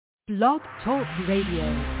Blog Talk Radio.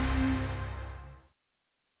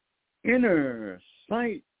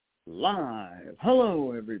 Innersight Live.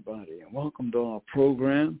 Hello, everybody, and welcome to our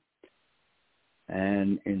program.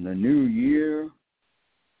 And in the new year,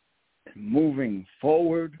 moving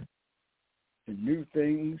forward to new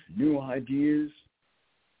things, new ideas,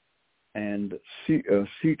 and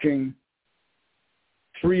seeking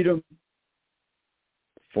freedom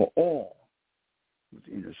for all with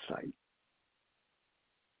Innersight.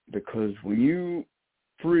 Because when you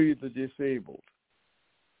free the disabled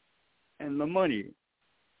and the money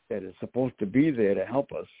that is supposed to be there to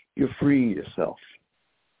help us, you're freeing yourself.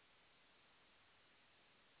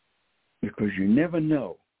 Because you never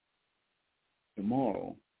know,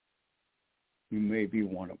 tomorrow you may be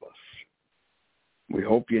one of us. We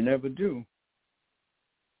hope you never do,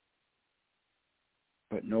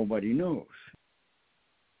 but nobody knows.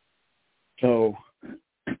 So,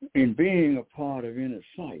 in being a part of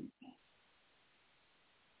Innersight,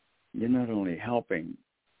 you're not only helping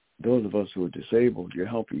those of us who are disabled, you're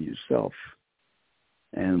helping yourself.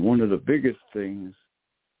 And one of the biggest things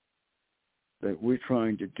that we're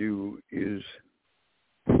trying to do is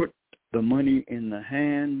put the money in the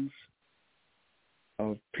hands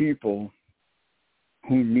of people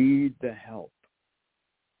who need the help.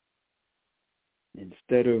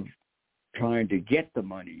 Instead of trying to get the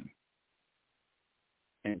money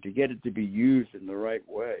and to get it to be used in the right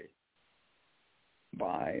way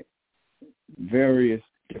by various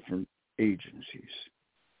different agencies.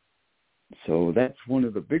 So that's one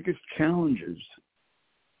of the biggest challenges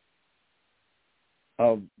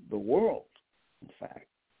of the world, in fact,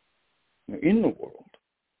 in the world,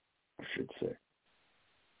 I should say,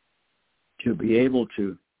 to be able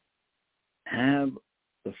to have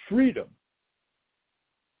the freedom.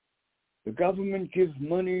 The government gives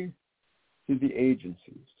money to the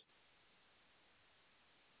agencies.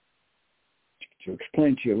 To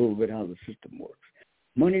explain to you a little bit how the system works.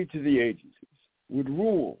 Money to the agencies with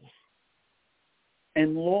rules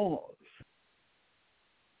and laws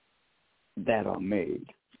that are made.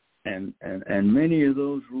 And many of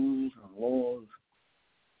those rules and laws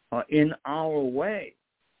are in our way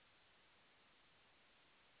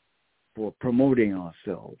for promoting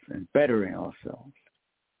ourselves and bettering ourselves.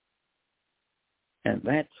 And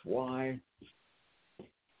that's why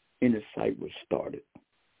Innersight was started.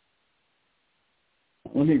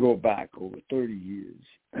 Let me go back over 30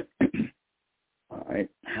 years, all right,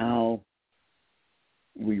 how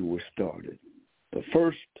we were started. The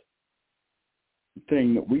first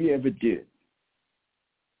thing that we ever did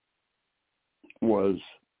was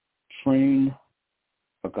train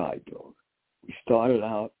a guide dog. We started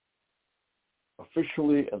out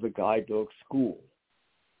officially as a guide dog school.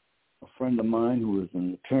 A friend of mine who is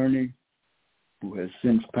an attorney, who has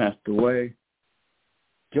since passed away,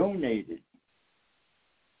 donated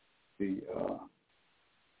to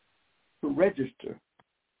register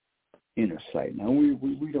Innersight. Now we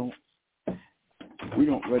don't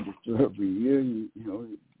register every year,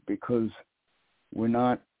 because we've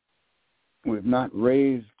not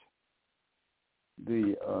raised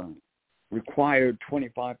the required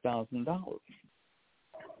 $25,000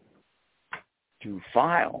 to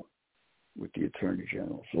file with the Attorney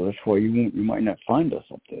General. So that's why you might not find us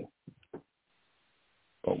up there.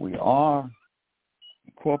 But we are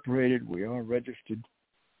incorporated, we are registered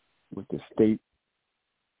with the state,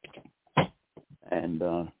 and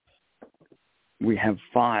we have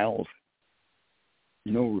filed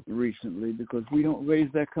recently because we don't raise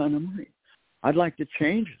that kind of money. I'd like to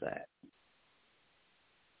change that.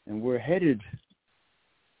 And we're headed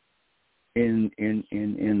in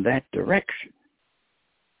that direction.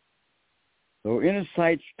 So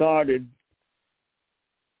Innersight started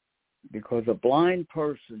because a blind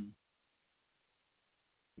person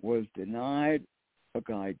was denied a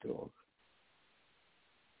guide dog.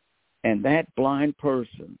 And that blind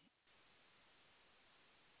person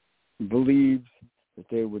believes that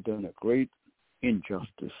they were done a great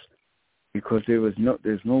injustice because there's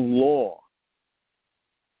no law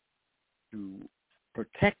to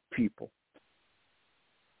protect people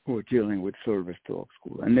who are dealing with service dog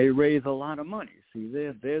school, and they raise a lot of money. See,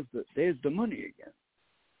 there's the money again.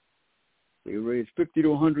 They raise $50 to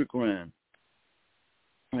 $100,000,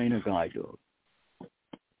 train a guide dog.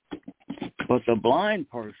 But the blind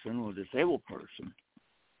person or disabled person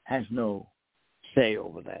has no say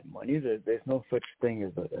over that money. There's no such thing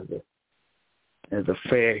as a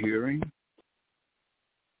fair hearing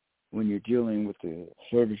when you're dealing with the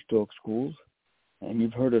service dog schools. And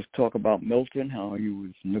you've heard us talk about Milton, how he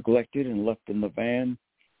was neglected and left in the van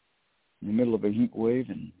in the middle of a heat wave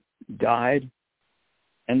and died.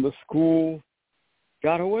 And the school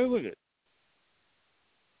got away with it.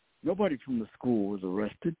 Nobody from the school was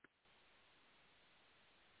arrested.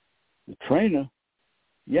 The trainer,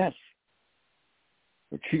 yes,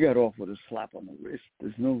 but she got off with a slap on the wrist.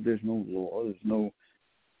 There's no law. There's no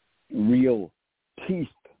real teeth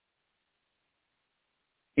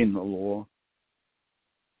in the law,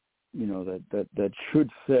 that should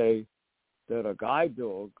say that a guide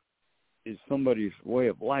dog is somebody's way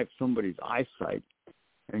of life, somebody's eyesight,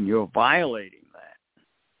 and you're violating that.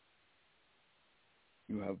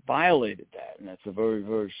 You have violated that, and that's a very,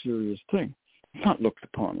 very serious thing. It's not looked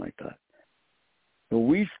upon like that. So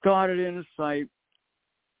we started Innersight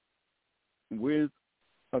with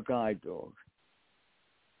a guide dog,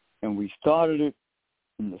 and we started it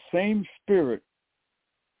in the same spirit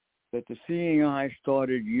that the Seeing Eye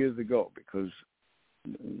started years ago, because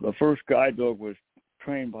the first guide dog was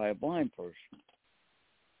trained by a blind person.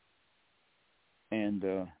 And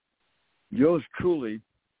yours truly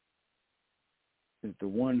is the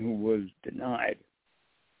one who was denied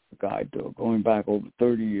a guide dog going back over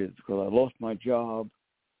 30 years, because I lost my job.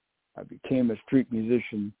 I became a street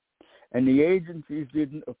musician, and the agencies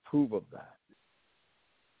didn't approve of that.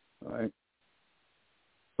 All right?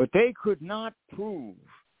 But they could not prove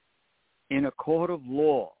in a court of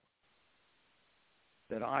law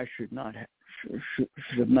that I should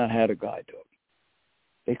have not had a guide dog.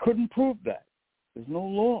 They couldn't prove that. There's no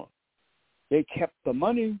law. They kept the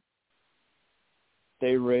money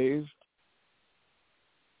they raised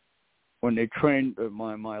when they trained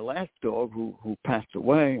my last dog, who passed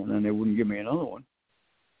away, and then they wouldn't give me another one.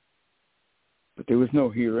 But there was no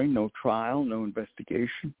hearing, no trial, no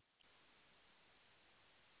investigation.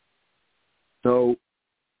 So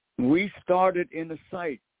we started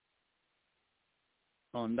Innersight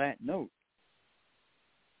on that note,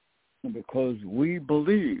 because we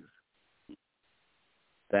believe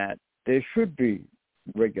that there should be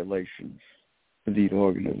regulations for these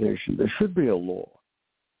organizations. There should be a law.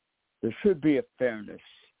 There should be a fairness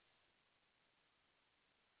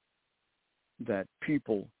that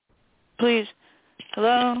people... Please.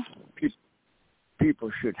 Hello?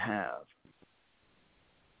 People should have.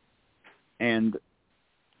 And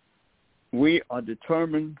we are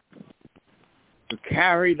determined to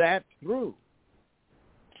carry that through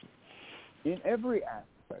in every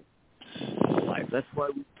aspect of life. That's why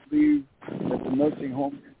we believe that the nursing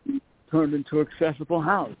home can be turned into accessible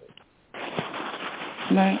housing.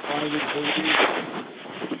 Right. Why we believe...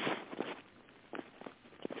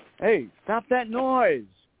 Hey, stop that noise.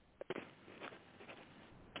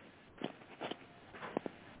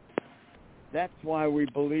 That's why we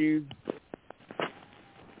believe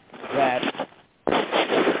that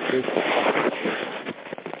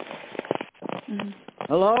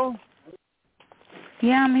Hello?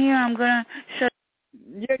 Yeah, I'm here. I'm going to shut...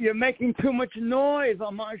 Yeah, you're making too much noise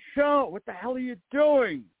on my show. What the hell are you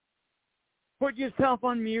doing? Put yourself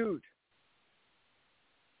on mute.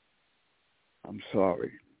 I'm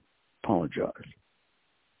sorry. Apologize.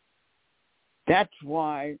 That's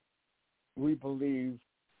why we believe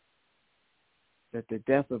that the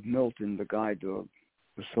death of Milton, the guide dog,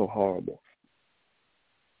 was so horrible.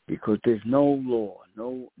 Because there's no law,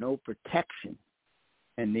 no protection.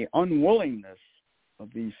 And the unwillingness of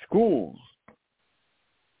these schools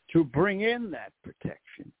to bring in that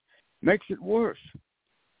protection makes it worse.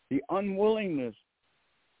 The unwillingness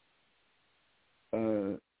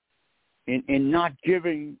in not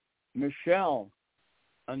giving Michelle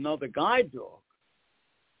another guide dog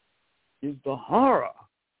is the horror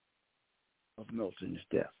of Milton's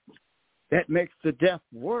death. That makes the death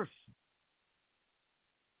worse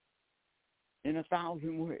in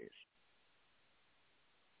 1,000 ways.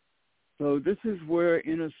 So this is where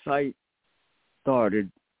Innersight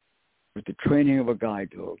started, with the training of a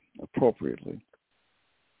guide dog appropriately.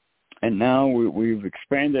 And now we've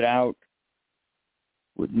expanded out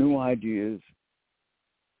with new ideas,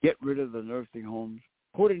 get rid of the nursing homes,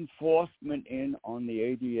 put enforcement in on the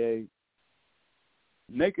ADA,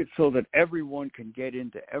 make it so that everyone can get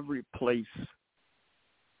into every place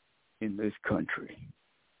in this country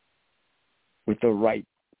with the right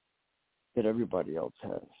that everybody else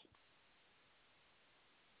has.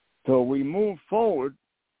 So we move forward,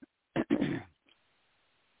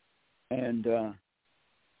 and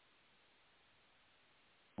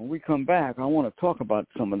when we come back, I want to talk about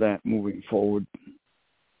some of that moving forward,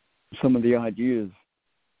 some of the ideas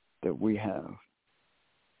that we have.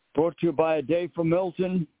 Brought to you by A Day for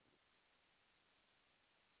Milton.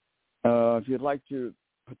 If you'd like to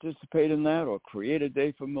participate in that or create a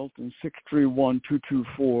day for Milton,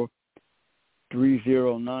 631-224-3090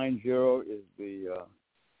 is the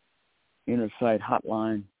Innersight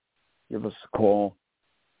hotline. Give us a call.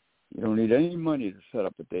 You don't need any money to set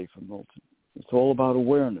up a day for Milton. It's all about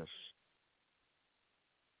awareness.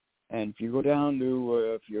 And if you go down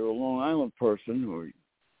to, if you're a Long Island person or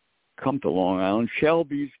come to Long Island,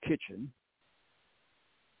 Shelby's Kitchen,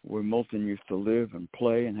 where Milton used to live and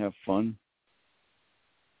play and have fun,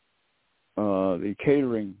 the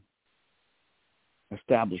catering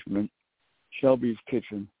establishment, Shelby's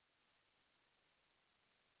Kitchen,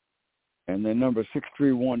 and their number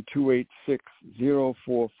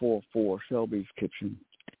 631-286-0444, Shelby's Kitchen.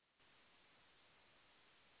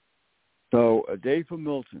 So a day for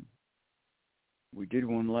Milton. We did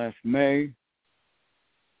one last May.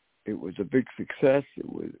 It was a big success.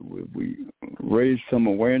 We raised some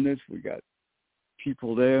awareness. We got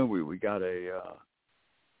people there. We got a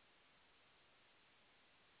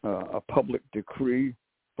public decree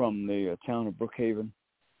from the town of Brookhaven.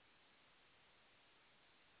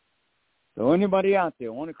 So anybody out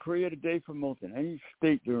there want to create a day for Milton, any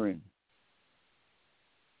state you're in,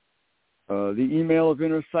 the email of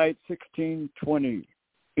Innersight 1620,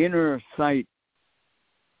 Innersight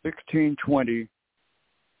 1620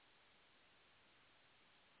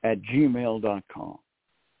 @gmail.com.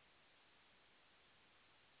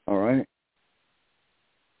 All right.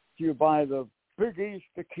 You by the Big East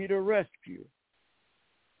Akita Rescue.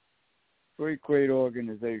 Great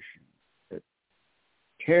organization that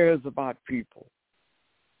cares about people,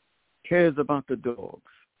 cares about the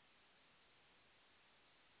dogs.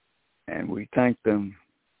 And we thank them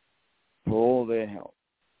for all their help.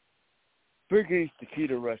 Big East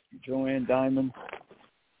Akita Rescue, Joanne Diamond,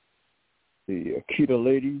 the Akita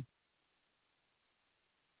lady.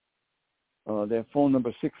 Their phone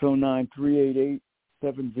number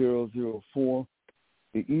 609-388-7004.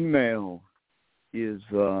 The email is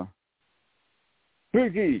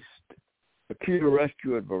Big East Akita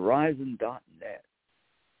Rescue at Verizon.net.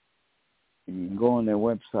 And you can go on their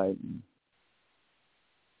website and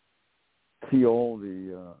see all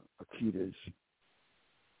the Akitas.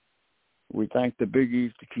 We thank the Big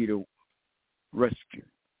East Akita Rescue.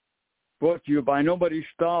 Brought to you by Nobody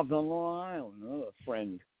Starves on Long Island, another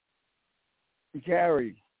friend.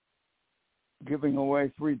 Gary, giving away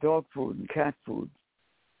free dog food and cat food.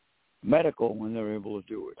 Medical when they're able to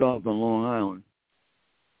do it. Starves on Long Island.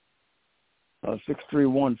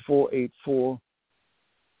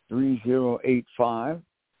 631-484-3085.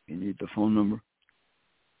 You need the phone number.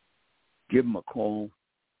 Give them a call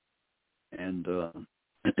and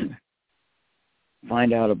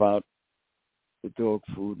find out about the dog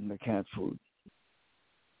food and the cat food.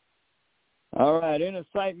 All right,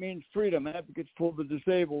 Innersight means freedom, advocates for the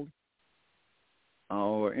disabled.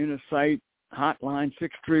 Our Innersight hotline,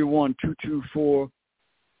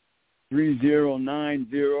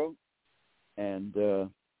 631-224-3090. And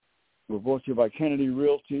we're brought to you by Kennedy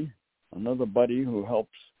Realty, another buddy who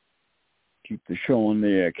helps keep the show on the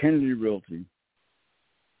air. Kennedy Realty,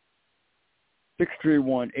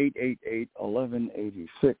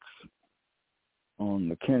 631-888-1186 on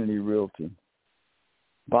the Kennedy Realty.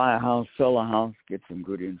 Buy a house, sell a house, get some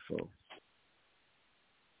good info.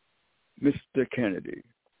 Mr. Kennedy.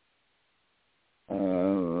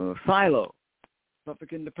 Silo,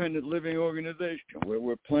 Suffolk Independent Living Organization, where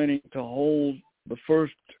we're planning to hold the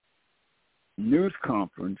first news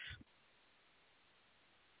conference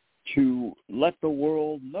to let the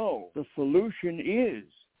world know the solution is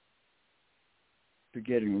to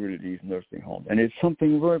getting rid of these nursing homes. And it's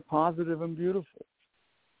something very positive and beautiful.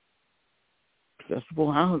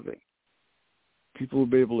 Accessible housing. People will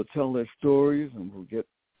be able to tell their stories, and we'll get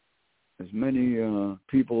as many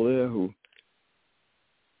people there who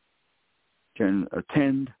can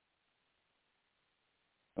attend.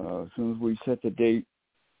 As soon as we set the date,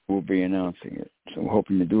 we'll be announcing it. So we're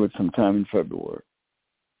hoping to do it sometime in February.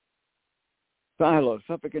 Silo,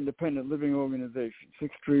 Suffolk Independent Living Organization,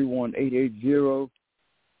 631-880-7929.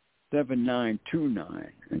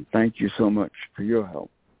 And thank you so much for your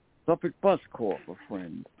help. Suffolk Bus Corp, a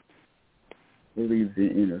friend, believes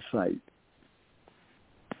in Innersight.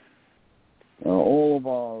 All of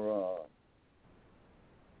our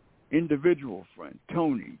individual friends,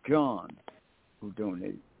 Tony, John, who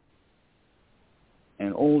donate,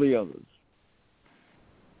 and all the others.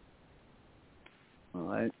 All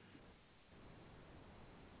right.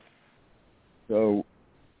 So,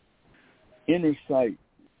 Innersight.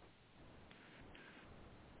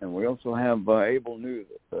 And we also have Able News.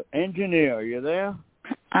 Engineer, are you there?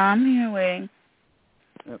 I'm here waiting.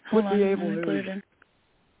 Put the Able News. Put it in.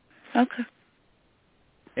 Okay.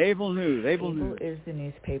 Able News. Able News is the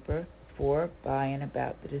newspaper for, by, and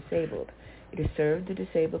about the disabled. It has served the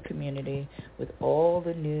disabled community with all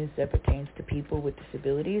the news that pertains to people with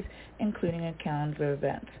disabilities, including a calendar of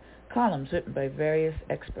events. columns written by various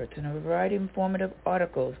experts, and a variety of informative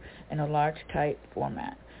articles in a large type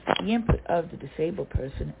format. The input of the disabled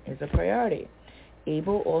person is a priority.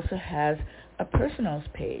 Able also has a personals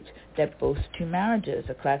page that boasts 2 marriages,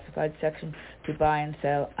 a classified section to buy and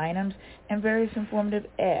sell items, and various informative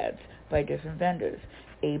ads by different vendors.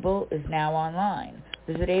 Able is now online.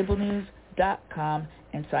 Visit ablenews.com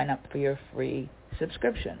and sign up for your free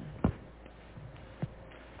subscription.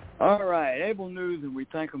 All right, Able News, and we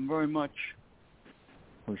thank them very much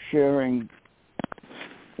for sharing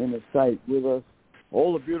Innersight with us.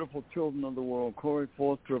 All the beautiful children of the world, Corey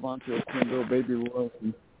Foster, Avante Oquendo, Baby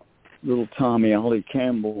Wilson, little Tommy, Ollie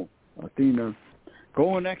Campbell, Athena,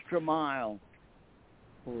 go an extra mile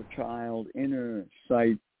for a child.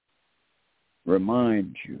 Innersight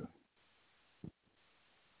reminds you.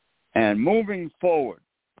 And moving forward,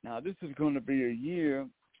 now this is going to be a year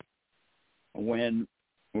when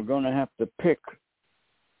we're going to have to pick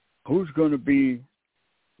who's going to be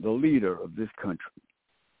the leader of this country.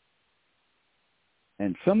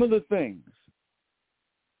 And some of the things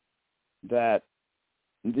that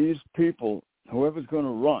these people, whoever's going to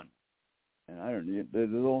run, and I don't know,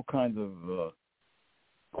 there's all kinds of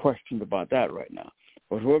questions about that right now,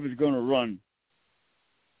 but whoever's going to run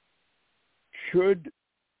should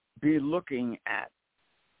be looking at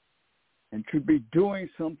and should be doing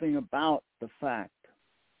something about the fact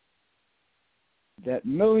that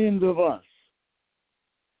millions of us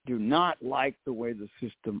do not like the way the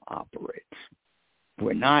system operates.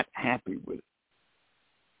 We're not happy with it.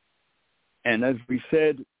 And as we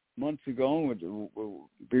said months ago, we'll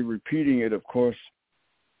be repeating it, of course,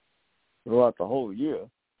 throughout the whole year,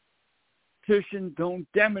 politicians don't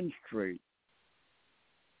demonstrate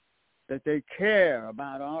that they care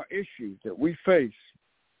about our issues that we face.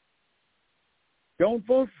 Don't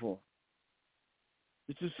vote for them.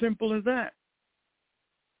 It's as simple as that.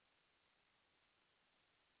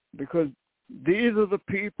 Because these are the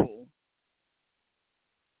people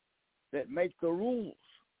that make the rules.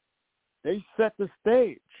 They set the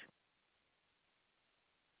stage.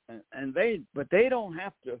 But they don't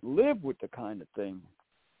have to live with the kind of thing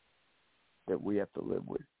that we have to live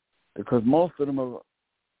with. Because most of them are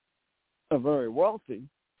very wealthy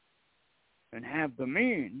and have the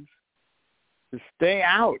means to stay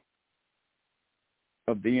out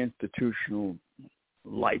of the institutional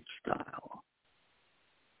lifestyle.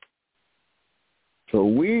 So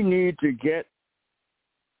we need to get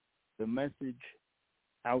the message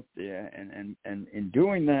out there, and in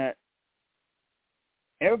doing that,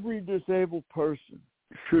 every disabled person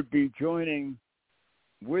should be joining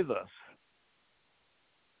with us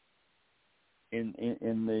in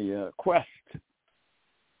the quest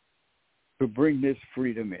to bring this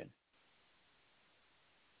freedom in.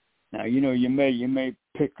 Now, you know, you may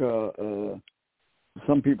pick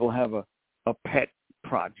some people have a pet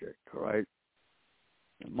project, right?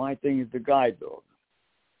 My thing is the guide dog,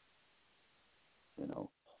 you know.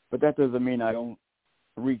 But that doesn't mean I don't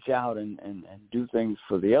reach out and do things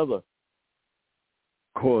for the other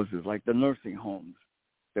causes, like the nursing homes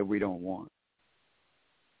that we don't want,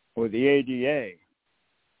 or the ADA,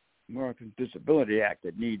 Americans Disability Act,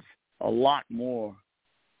 that needs a lot more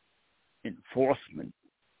enforcement.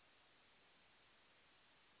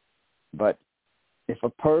 But if a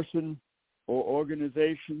person or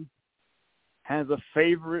organization has a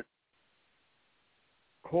favorite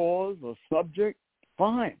cause or subject,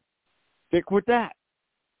 fine. Stick with that.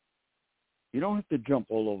 You don't have to jump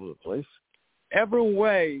all over the place. Every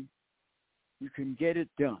way you can get it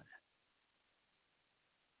done,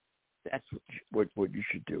 that's what you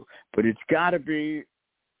should do. But it's got to be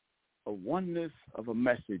a oneness of a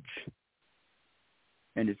message,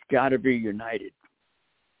 and it's got to be united.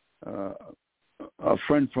 A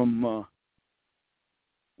friend from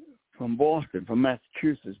Boston, from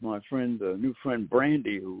Massachusetts, my friend, new friend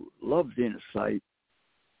Brandy, who loves Innersight,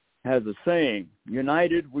 has a saying: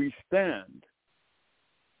 "United we stand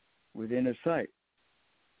with Innersight."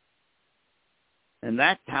 And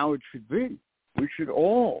that's how it should be. We should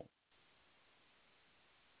all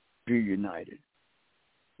be united.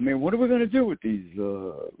 I mean, what are we going to do with these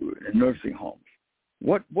nursing homes?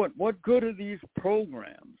 What good are these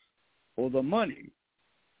programs or the money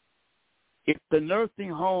if the nursing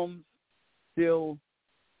homes still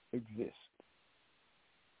exist?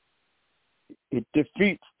 It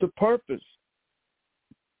defeats the purpose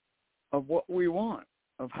of what we want,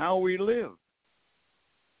 of how we live,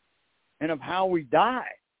 and of how we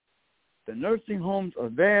die. The nursing homes are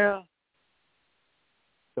there.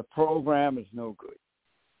 The program is no good.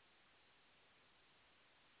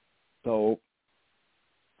 So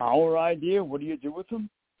our idea, what do you do with them?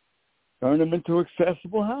 Turn them into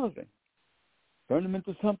accessible housing. Turn them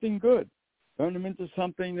into something good. Turn them into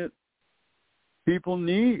something that people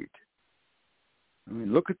need. I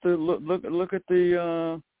mean, look at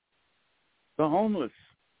the homeless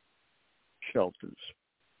shelters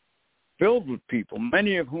filled with people,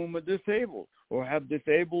 many of whom are disabled or have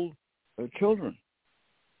disabled children.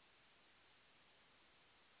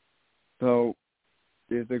 So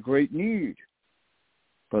there's a great need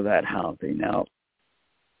for that housing. Now,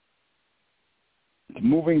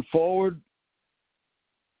 moving forward,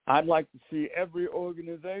 I'd like to see every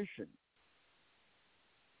organization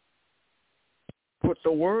put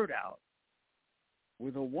the word out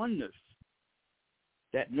with a oneness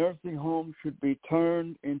that nursing homes should be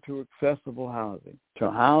turned into accessible housing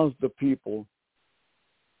to house the people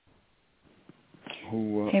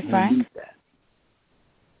who need that.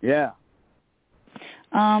 Yeah.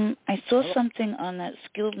 I saw something on that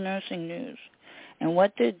skilled nursing news, and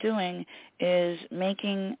what they're doing is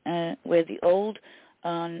making where the old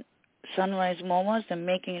Sunrise Mall was, they're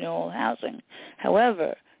making it all housing.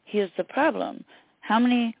 However, here's the problem. How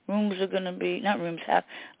many rooms are going to be, not rooms,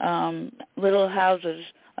 little houses,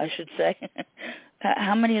 I should say.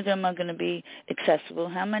 How many of them are going to be accessible?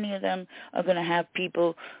 How many of them are going to have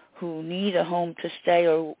people who need a home to stay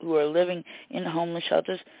or who are living in homeless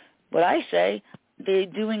shelters? What I say, they're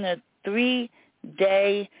doing a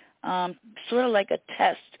 3-day, sort of like a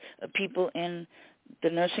test of people in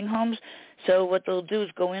the nursing homes. So what they'll do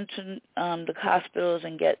is go into the hospitals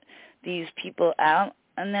and get these people out,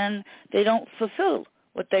 and then they don't fulfill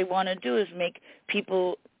what they want to do is make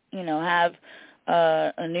people, have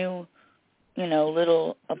a new,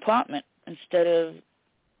 little apartment instead of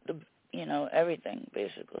the, everything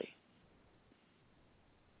basically.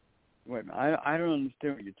 Wait, I don't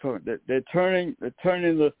understand what you're talking. They're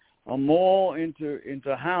turning a mall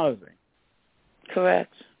into housing.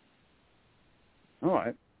 Correct. All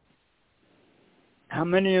right. How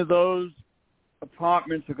many of those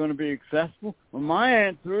apartments are going to be accessible? Well, my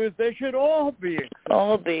answer is they should all be accessible.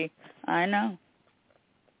 All be. I know.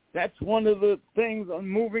 That's one of the things on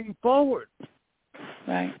moving forward.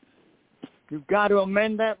 Right. You've got to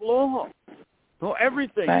amend that law so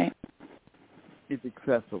everything is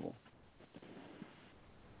accessible.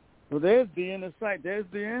 So there's the Innersight. There's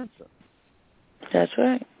the answer. That's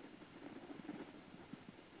right.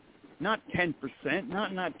 Not 10%,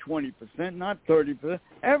 not 20%, not 30%,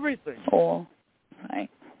 everything. All. Right.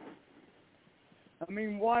 I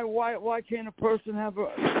mean, why can't a person have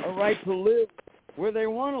a right to live where they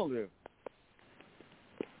want to live?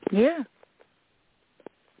 Yeah.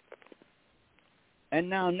 And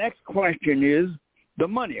now next question is the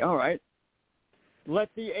money. All right. Let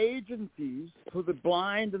the agencies for the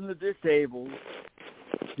blind and the disabled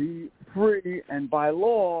be free and by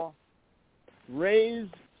law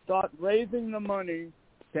start raising the money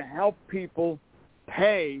to help people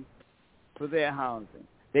pay for their housing.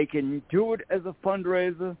 They can do it as a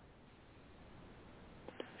fundraiser,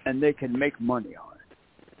 and they can make money on it.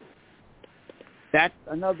 That's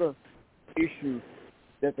another issue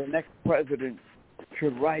that the next president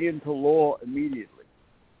should write into law immediately.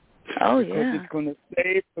 Oh, because yeah. it's going to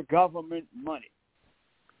save the government money.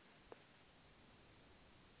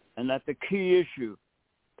 And that's the key issue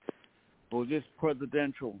for this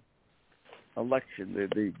presidential election,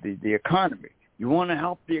 the economy. You want to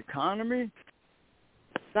help the economy?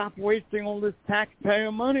 Stop wasting all this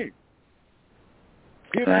taxpayer money.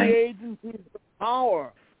 Give the agencies the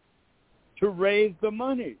power to raise the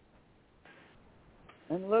money.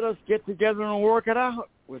 And let us get together and work it out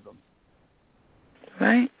with them.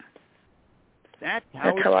 Right. That's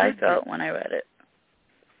how I felt when I read it.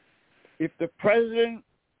 If the president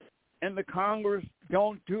and the Congress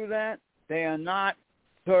don't do that, they are not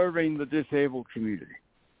serving the disabled community.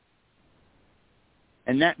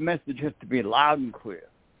 And that message has to be loud and clear.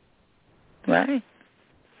 Right.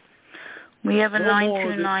 We have a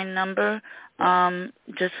 929 number.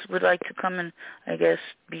 Just would like to come and, I guess,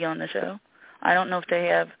 be on the show. I don't know if they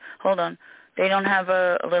have, hold on. They don't have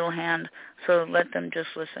a little hand, so let them just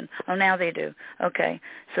listen. Oh, now they do. Okay.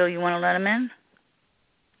 So you want to let them in?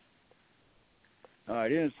 All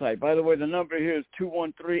right, Innersight. By the way, the number here is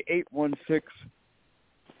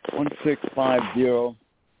 213-816-1650.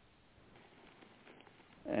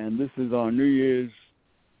 And this is our New Year's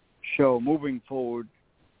show, moving forward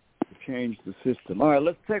to change the system. All right,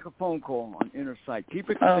 let's take a phone call on Innersight.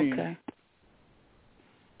 Keep it clean. Okay.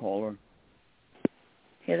 Caller.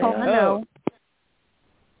 Here they are. Hello.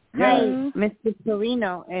 Yes. Hi, Mr.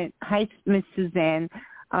 PERINO, and hi, Miss Suzanne.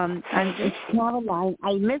 I'm just Caroline.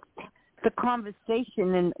 I missed the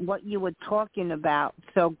conversation and what you were talking about.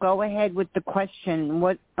 So go ahead with the question.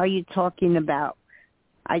 What are you talking about?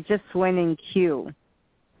 I just went in queue.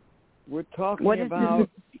 We're talking about...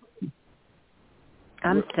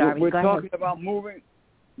 I'm sorry. We're talking about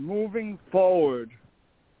moving forward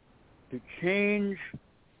to change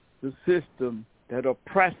the system that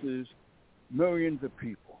oppresses millions of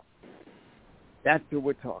people. That's what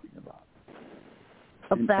we're talking about.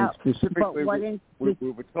 And specifically, we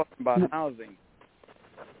were talking about housing.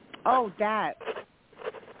 Oh, that.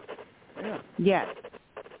 Yeah. Yes.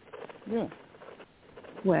 Yeah.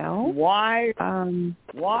 Well, why are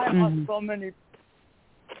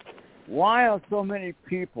so many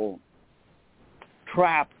people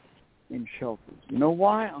trapped in shelters? You know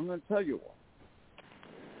why? I'm going to tell you why.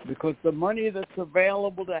 Because the money that's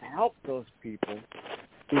available to help those people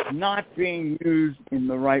is not being used in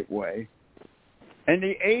the right way. And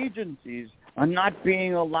the agencies are not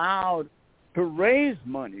being allowed to raise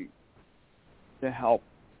money to help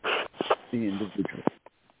the individual.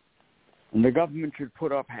 And the government should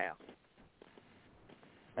put up half.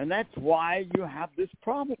 And that's why you have this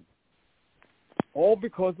problem. All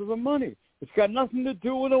because of the money. It's got nothing to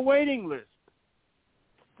do with a waiting list.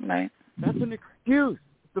 Right. That's an excuse.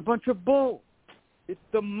 It's a bunch of bull. It's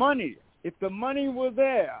the money. If the money were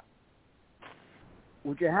there,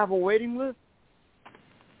 would you have a waiting list?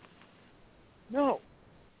 No.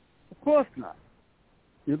 Of course not.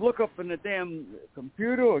 You look up in the damn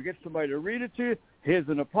computer or get somebody to read it to you. Here's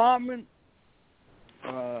an apartment.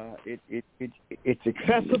 It's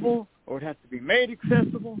accessible, or it has to be made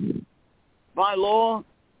accessible by law.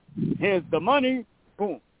 Here's the money.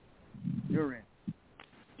 Boom. You're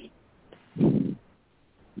in.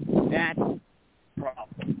 That's the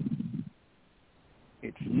problem.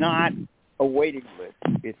 It's not a waiting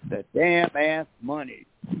list. It's the damn ass money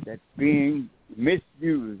that's being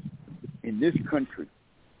misused in this country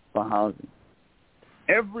for housing.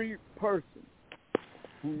 Every person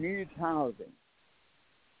who needs housing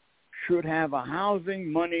should have a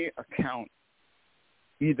housing money account,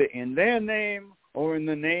 either in their name or in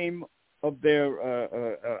the name of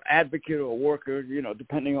their advocate or worker, you know,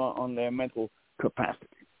 depending on their mental capacity.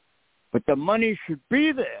 But the money should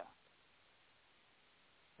be there.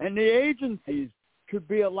 And the agencies should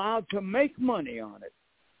be allowed to make money on it.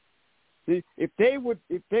 See, if they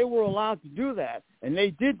were allowed to do that, and they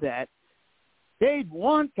did that, they'd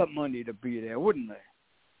want the money to be there, wouldn't they?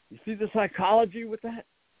 You see the psychology with that?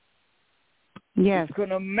 Yes. It's going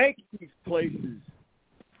to make these places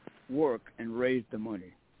work and raise the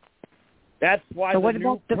money. That's why the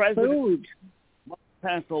new president must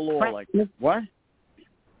pass a law like that. What?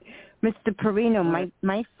 Mr. PERINO,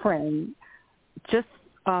 my friend just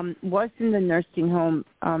was in the nursing home.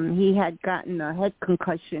 He had gotten a head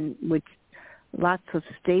concussion with lots of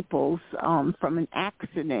staples from an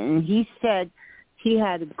accident. And he said he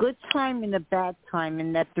had a good time and a bad time,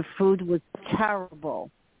 and that the food was terrible.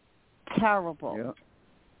 Terrible. Yeah.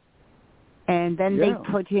 And then they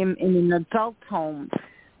put him in an adult home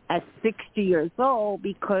at 60 years old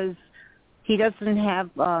because he doesn't have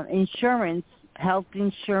insurance, health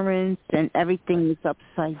insurance, and everything is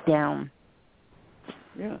upside down.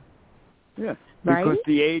 Yeah. Yeah. Right? Because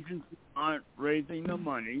the agencies aren't raising the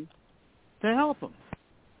money to help them.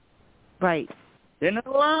 Right. They're not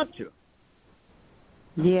allowed to.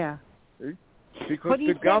 Yeah. See? Because but he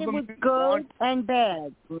the said government it was good and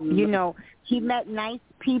bad. You know, he met nice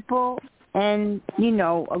people and, you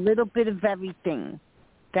know, a little bit of everything.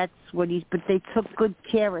 That's what but they took good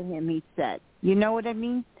care of him, he said. You know what I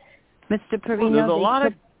mean? Mr. PERINO, they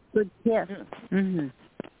took good care. Yeah. Mm-hmm.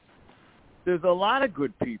 There's a lot of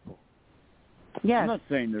good people. Yes. I'm not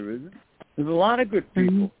saying there isn't. There's a lot of good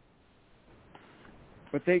people. Mm-hmm.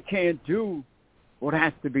 But they can't do what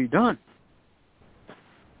has to be done.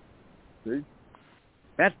 See?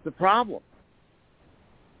 That's the problem.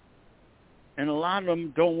 And a lot of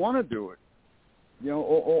them don't want to do it. You know,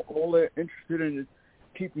 all they're interested in is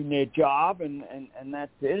keeping their job, and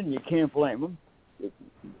that's it, and you can't blame them.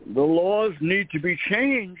 The laws need to be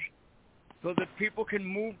changed so that people can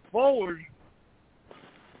move forward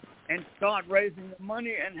and start raising the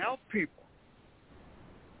money and help people.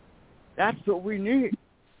 That's what we need,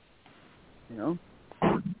 you know.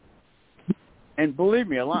 And believe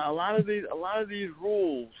me, a lot of these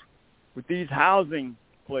rules with these housing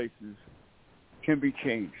places can be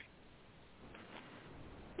changed.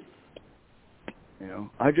 You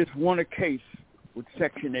know, I just won a case with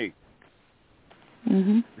Section 8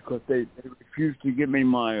 because they refused to give me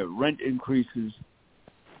my rent increases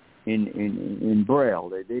in Braille.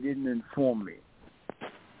 They didn't inform me.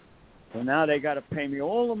 So now they got to pay me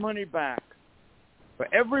all the money back for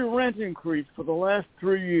every rent increase for the last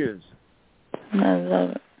 3 years. I love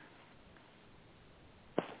it.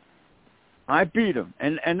 I beat them,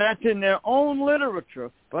 and that's in their own literature.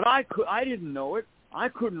 But I didn't know it. I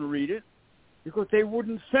couldn't read it because they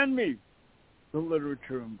wouldn't send me the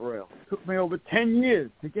literature in Braille. It took me over 10 years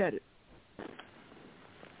to get it,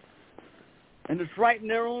 and it's right in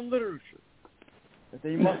their own literature that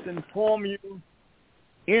they must inform you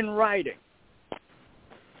in writing.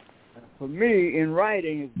 And for me, in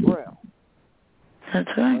writing is Braille. That's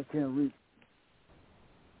right. I can't read.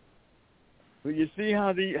 But you see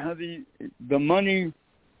how the money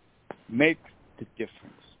makes the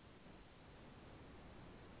difference,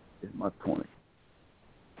 is my point.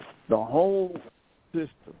 The whole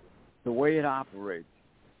system, the way it operates,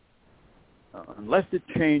 unless it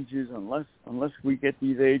changes, unless we get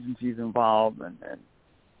these agencies involved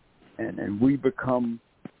and we become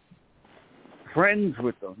friends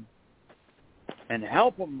with them and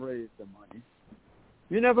help them raise the money,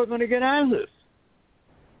 you're never going to get out of this.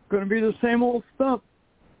 Going to be the same old stuff.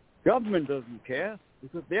 Government doesn't care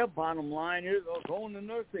because their bottom line is go in the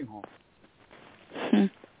nursing home.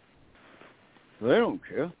 They don't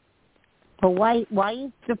care. But why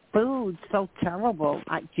is the food so terrible?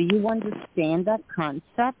 Do you understand that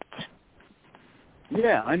concept?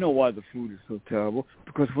 Yeah, I know why the food is so terrible.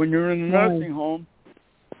 Because when you're in a nursing home,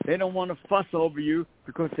 they don't want to fuss over you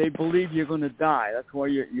because they believe you're going to die. That's why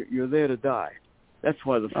you're there to die. That's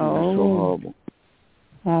why the food is so horrible.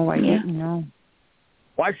 Oh, I didn't know.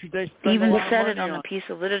 Why should they spend Even a lot of said money it on a piece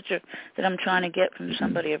of literature that I'm trying to get from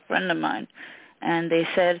somebody, a friend of mine. And they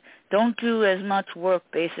said, don't do as much work,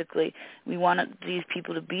 basically. We want these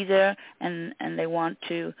people to be there, and they want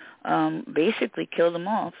to basically kill them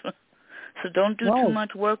off. So don't do too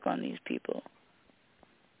much work on these people.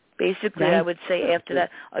 Basically, I would say after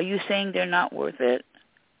that, are you saying they're not worth it?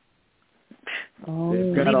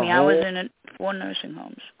 Believe me, I was in 4 nursing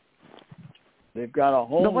homes. They've got a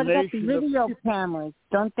whole But what about the nation video cameras?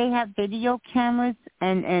 Don't they have video cameras?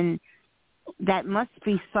 And that must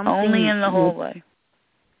be something. Only in the hallway.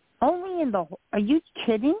 Only in the. Are you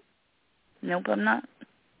kidding? Nope, I'm not.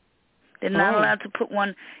 They're not allowed to put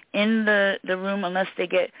one in the room unless they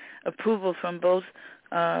get approval from both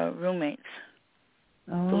roommates.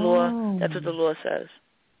 The law. That's what the law says.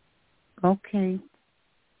 Okay.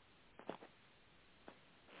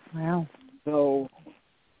 Wow. So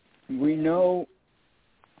we know,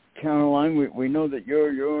 Caroline, we know that you're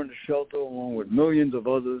in the shelter along with millions of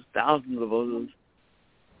others, thousands of others.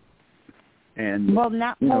 And well,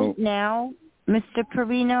 not right now, Mr.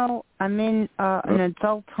 PERINO. I'm in an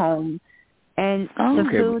adult home, and the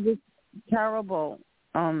food is terrible.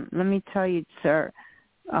 Let me tell you, sir.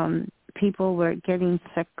 People were getting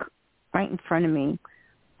sick right in front of me.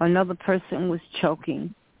 Another person was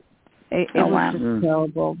choking. It was just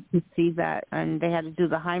terrible to see that, and they had to do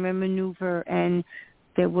the Hymer maneuver, and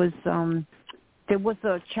there was a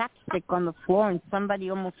chapstick on the floor, and somebody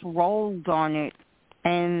almost rolled on it,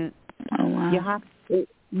 and you have to,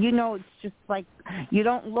 it's just like you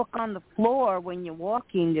don't look on the floor when you're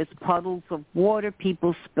walking. There's puddles of water,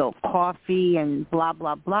 people spill coffee, and blah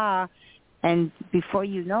blah blah, and before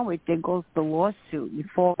you know it, there goes the lawsuit. You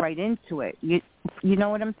fall right into it. You know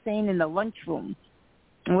what I'm saying? In the lunchroom.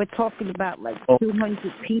 And we're talking about like 200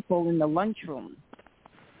 people in the lunchroom.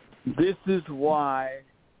 This is why,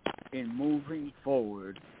 in moving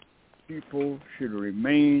forward, people should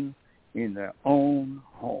remain in their own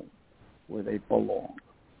home where they belong.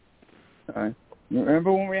 Right?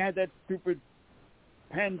 Remember when we had that stupid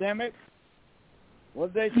pandemic?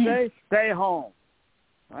 What did they say? Stay home.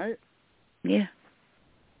 Right? Yeah.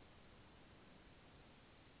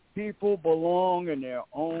 People belong in their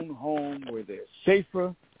own home where they're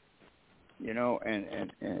safer,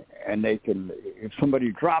 and they can, if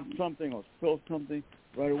somebody drops something or spills something,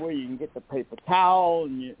 right away you can get the paper towel,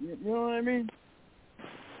 and you know what I mean?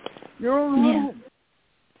 Your own home.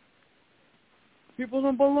 People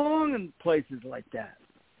don't belong in places like that.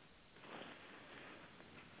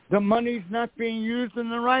 The money's not being used in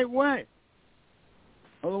the right way.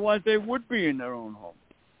 Otherwise they would be in their own home.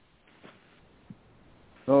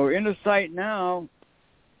 So Innersight now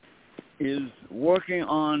is working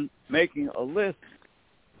on making a list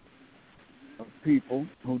of people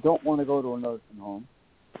who don't want to go to a nursing home,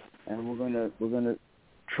 and we're gonna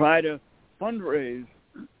try to fundraise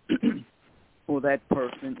for that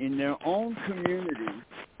person in their own community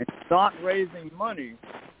and start raising money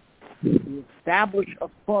to establish a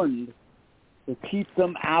fund to keep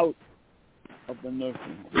them out of the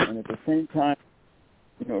nursing home, and at the same time,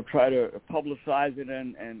 try to publicize it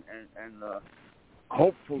and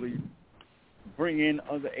hopefully bring in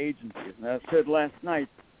other agencies. And as I said last night,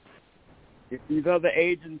 if these other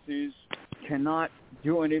agencies cannot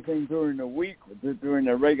do anything during the week or during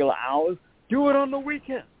the regular hours, do it on the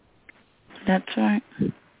weekend. That's right.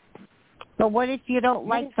 But what if you don't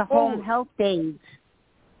like the home health aides,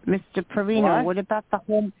 Mr. PERINO? What about the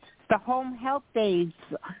home health aides?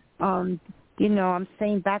 You know, I'm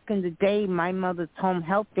saying back in the day, my mother's home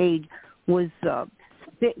health aide was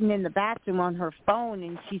sitting in the bathroom on her phone,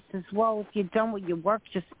 and she says, well, if you're done with your work,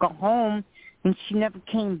 just go home. And she never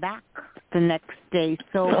came back the next day.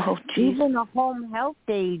 So even a home health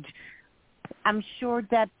aide, I'm sure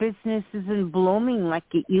that business isn't blooming like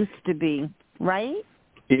it used to be, right?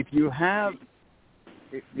 If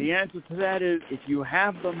the answer to that is if you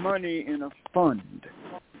have the money in a fund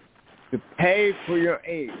to pay for your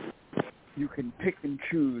aide, you can pick and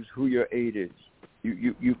choose who your aide is.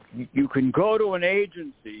 You can go to an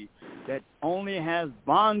agency that only has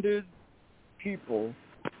bonded people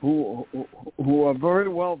who are very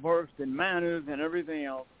well versed in manners and everything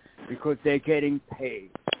else because they're getting paid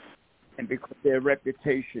and because their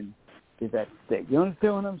reputation is at stake. You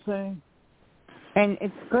understand what I'm saying? And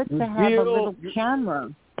it's good to have a little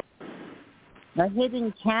camera, a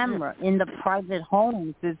hidden camera in the private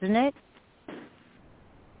homes, isn't it?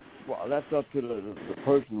 Well, that's up to the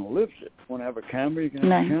person who lives it. If you want to have a camera, you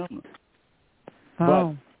can have a camera.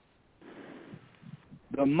 Oh.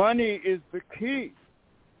 But the money is the key.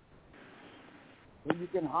 When you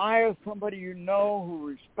can hire somebody you know who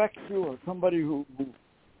respects you, or somebody who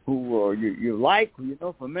you like, who you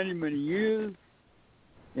know for many, many years,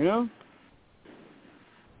 you know,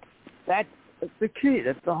 that's the key.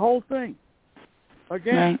 That's the whole thing.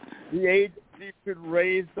 Again, the agency should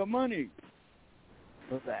raise the money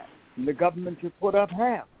for that. And the government should put up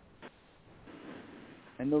half.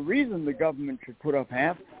 And the reason the government should put up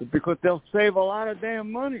half is because they'll save a lot of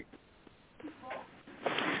damn money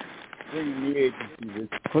bringing the agencies in.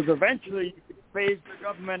 Because eventually you can phase the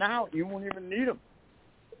government out. You won't even need them.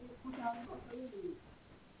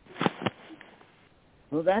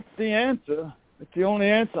 So that's the answer. That's the only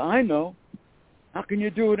answer I know. How can you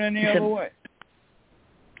do it any other way?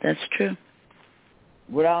 That's true.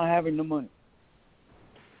 Without having the money.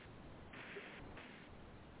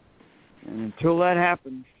 And until that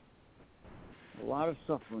happens, a lot of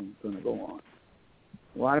suffering is going to go on.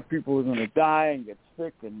 A lot of people are going to die and get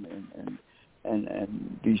sick and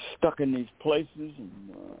be stuck in these places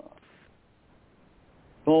and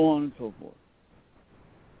so on and so forth.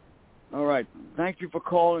 All right. Thank you for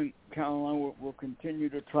calling, Caroline. We'll continue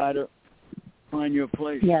to try to find your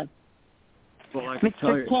place. Yes.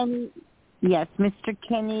 Mr. Kenny, yes, Mr.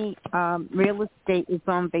 Kenny, real estate is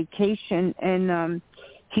on vacation, and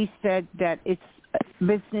he said that its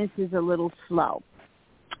business is a little slow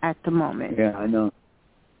at the moment. Yeah, I know.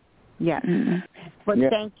 Yes. But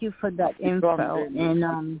thank you for that info.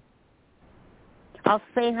 And I'll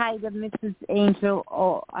say hi to Mrs. Angel.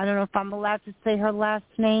 Oh, I don't know if I'm allowed to say her last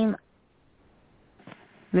name.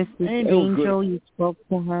 Mrs. Angel, you spoke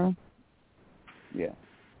to her? Yeah.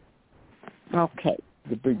 Okay.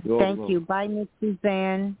 The big dog. Thank you. Bye, Miss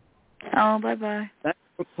Suzanne. Oh, bye-bye. Thanks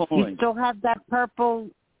for calling. You still have that purple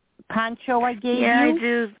poncho I gave you? Yeah, I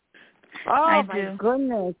do. Oh, my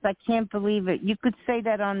goodness. I can't believe it. You could say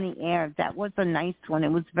that on the air. That was a nice one.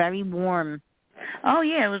 It was very warm. Oh,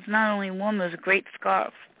 yeah. It was not only warm. It was a great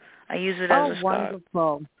scarf. I use it as a scarf.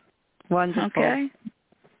 Wonderful. Wonderful. Okay.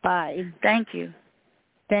 Bye. Thank you.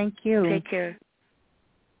 Thank you. Take care.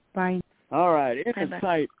 Bye. All right.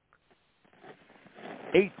 Innersight,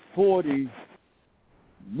 840,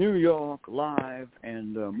 New York live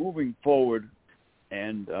and moving forward.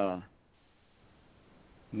 And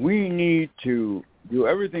we need to do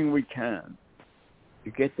everything we can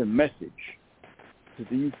to get the message to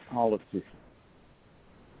these politicians.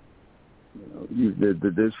 You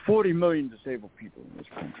know, there's 40 million disabled people in this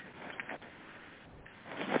country.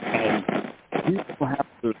 And people have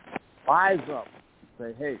to rise up and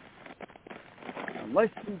say, hey, unless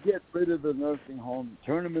you get rid of the nursing home,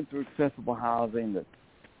 turn them into accessible housing that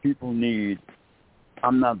people need,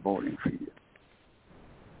 I'm not voting for you.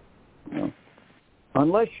 You know?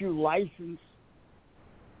 Unless you license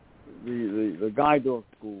the guide dog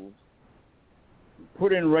schools,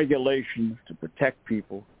 put in regulations to protect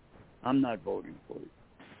people, I'm not voting for you.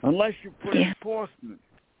 Unless you put enforcement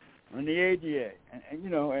on the ADA, and you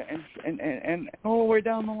know, and all the way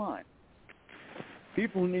down the line.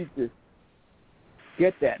 People need to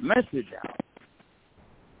get that message out,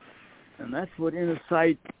 and that's what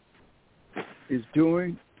Innersight is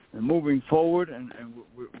doing and moving forward. And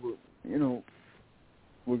we're you know,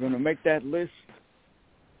 we're going to make that list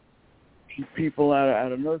keep people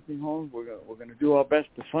out of nursing homes. We're going to do our best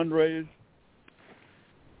to fundraise,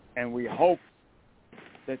 and we hope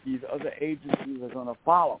that these other agencies are going to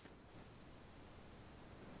follow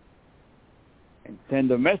and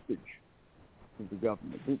send a message to the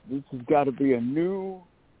government. This has got to be a new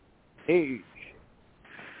age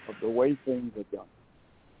of the way things are done.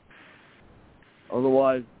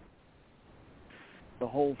 Otherwise, the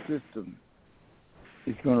whole system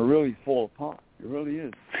is going to really fall apart. It really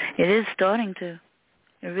is. It is starting to.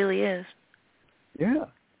 It really is. Yeah.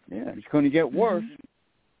 It's going to get worse.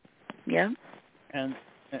 Mm-hmm. Yeah.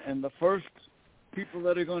 And the first people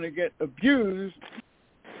that are going to get abused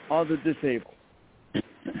are the disabled.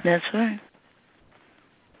 That's right.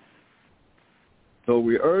 So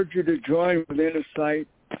we urge you to join with Innersight,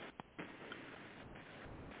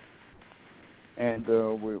 and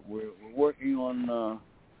we're working on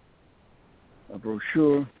a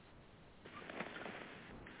brochure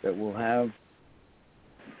that we'll have,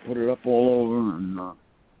 put it up all over, and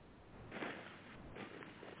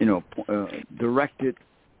direct it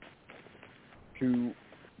to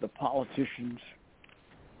the politicians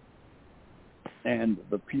and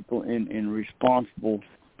the people in responsible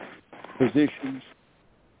positions.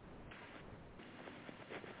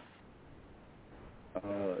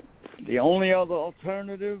 The only other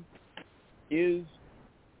alternative is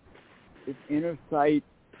if Innersight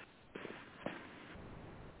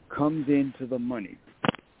comes into the money.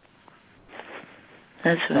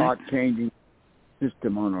 That's right. Start changing the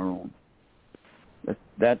system on our own.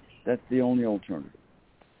 That's the only alternative,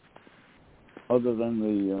 other than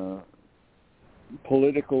the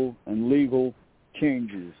political and legal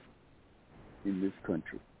changes in this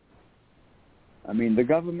country. I mean, the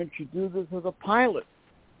government should do this as a pilot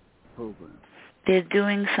program. They're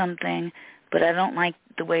doing something, but I don't like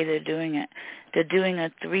the way they're doing it. They're doing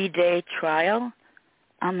a 3-day trial.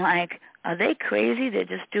 I'm like, are they crazy? They're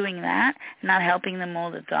just doing that, not helping them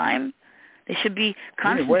all the time? They should be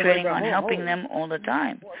concentrating on helping them all the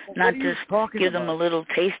time, not just give them a little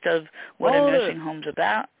taste of what a nursing home's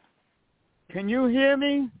about. Can you hear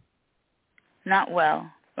me? Not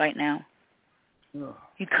well right now. Oh.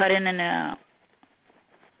 You cut in and out.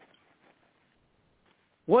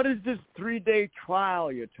 What is this 3-day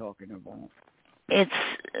trial you're talking about? It's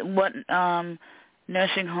what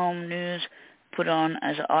Nursing Home News put on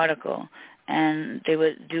as an article, and they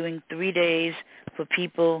were doing 3 days for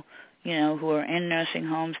people, who are in nursing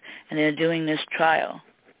homes, and they're doing this trial.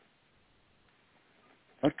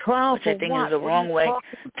 A trial which for I think what? is the wrong way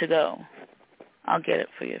to go. I'll get it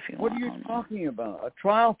for you if you want. What are you talking about? A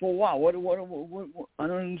trial for what? What? I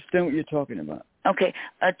don't understand what you're talking about. Okay,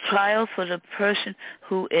 a trial for the person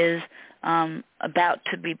who is about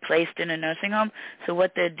to be placed in a nursing home. So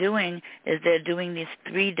what they're doing is they're doing this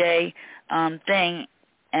 3-day thing,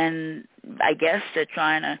 and I guess they're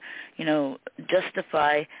trying to,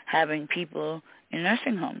 justify having people in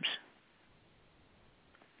nursing homes.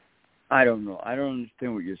 I don't know. I don't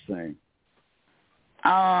understand what you're saying.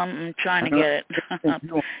 I'm trying to get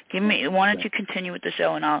it. Why don't you continue with the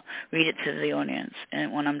show, and I'll read it to the audience,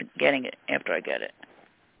 and when I'm getting it, after I get it.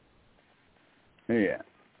 Yeah.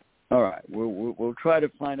 All right. We'll try to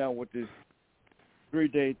find out what this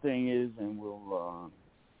 3-day thing is, and we'll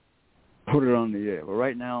put it on the air. But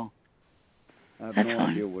right now, I have no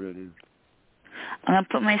idea what it is. I'm going to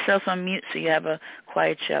put myself on mute so you have a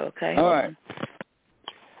quiet show, okay? All right.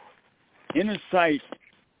 Innersight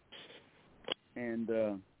and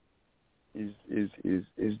is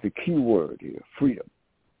the key word here, freedom.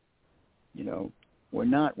 We're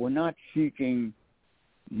not seeking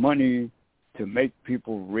money to make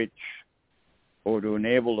people rich or to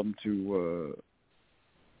enable them to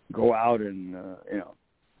go out and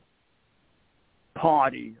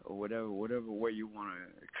party or whatever way you want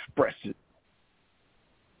to express it.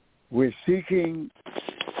 We're seeking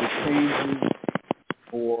the changes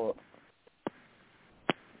for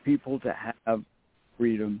people to have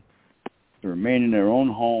freedom, to remain in their own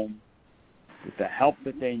home, with the help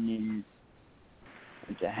that they need,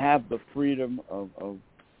 and to have the freedom of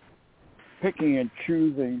picking and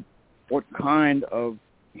choosing what kind of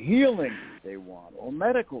healing they want or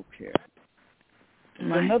medical care.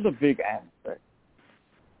 It's another big aspect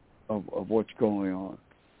of what's going on.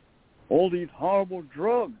 All these horrible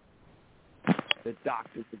drugs that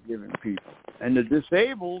doctors are giving people. And the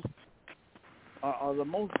disabled are the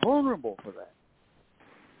most vulnerable for that.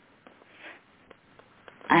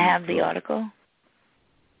 I have the article.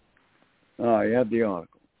 Oh, you have the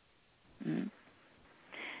article. Mm-hmm.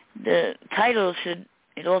 The title should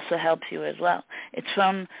it also helps you as well. It's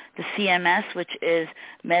from the CMS, which is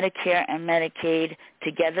Medicare and Medicaid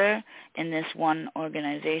together in this one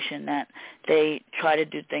organization that they try to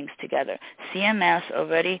do things together. CMS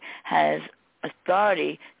already has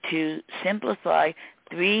authority to simplify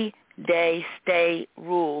 3-day stay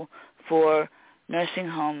rule for nursing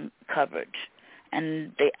home coverage.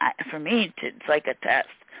 And for me, it's like a test.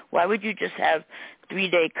 Why would you just have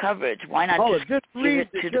 3-day coverage? Why not just read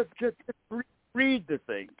the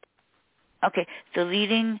thing? Okay, the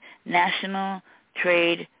leading national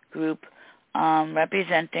trade group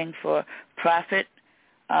representing for profit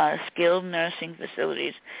skilled nursing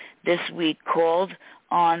facilities this week called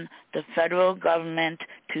on the federal government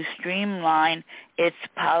to streamline its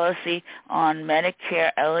policy on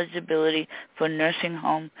Medicare eligibility for nursing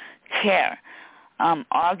home care,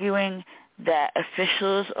 arguing that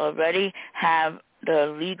officials already have the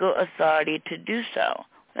legal authority to do so.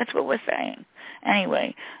 That's what we're saying.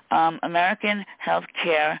 Anyway, American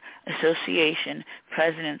Healthcare Association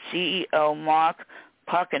President CEO Mark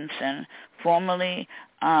Parkinson formally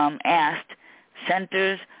asked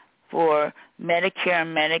Centers for Medicare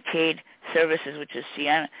and Medicaid Services, which is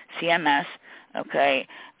CMS, okay,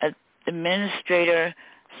 Administrator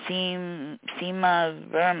Seema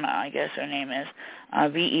Verma, I guess her name is,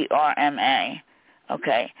 Verma,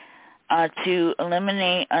 okay, to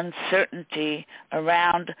eliminate uncertainty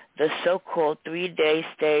around the so-called 3-day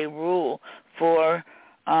stay rule for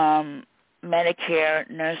Medicare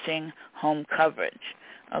nursing home coverage.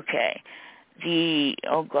 Okay.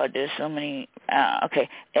 There's so many,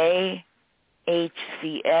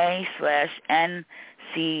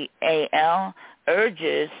 AHCA/NCAL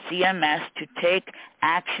urges CMS to take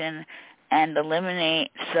action and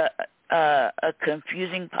eliminate a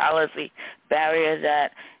confusing policy barrier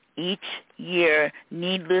that each year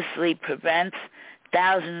needlessly prevents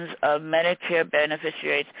thousands of Medicare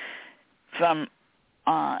beneficiaries from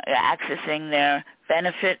accessing their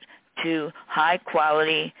benefit to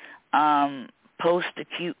high-quality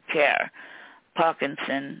post-acute care.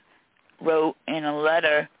 Parkinson wrote in a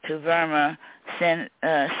letter to Verma sent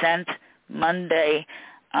Monday,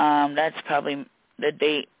 that's probably the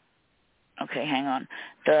date, okay, hang on,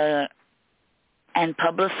 and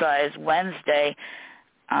publicized Wednesday,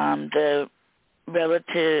 the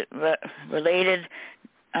related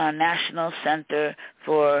National Center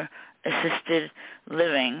for Assisted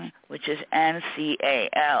Living, which is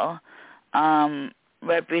NCAL,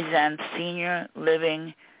 represents senior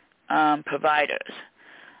living providers.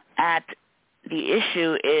 The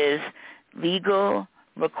issue is legal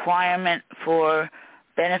requirement for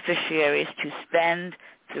beneficiaries to spend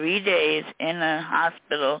 3 days in a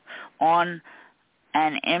hospital on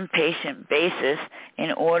an inpatient basis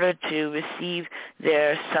in order to receive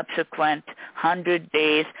their subsequent 100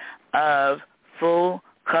 days of full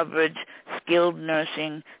coverage skilled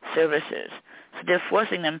nursing services. So they're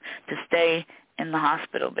forcing them to stay in the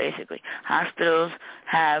hospital, basically. Hospitals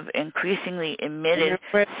have increasingly admitted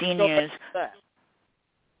seniors.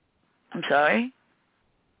 I'm sorry?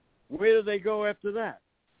 Where do they go after that?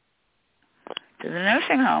 To the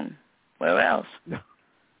nursing home. Where else?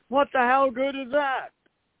 What the hell good is that?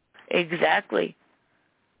 Exactly.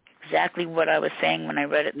 Exactly what I was saying when I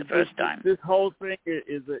read it the first time. This whole thing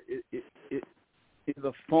is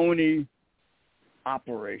a phony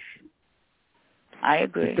operation. I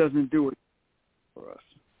agree. It doesn't do it for us.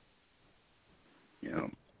 You know,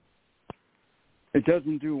 it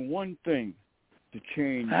doesn't do one thing to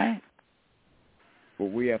change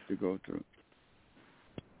what we have to go through.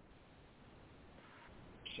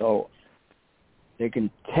 So they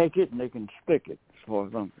can take it and they can stick it, as far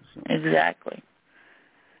as I'm concerned. Exactly.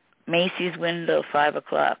 Macy's window, 5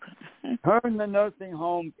 o'clock. Turn the nursing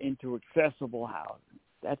homes into accessible housing.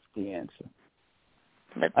 That's the answer.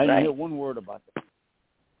 That's I didn't hear one word about that.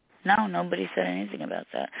 No, nobody said anything about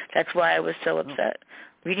that. That's why I was so upset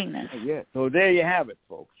reading this. Yeah. So there you have it,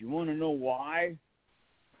 folks. You want to know why?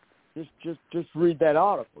 Just read that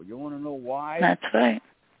article. You want to know why? That's right.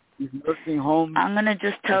 These nursing homes. I'm going to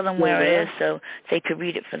just tell them where it is so they could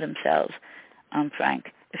read it for themselves,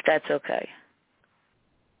 Frank, if that's okay.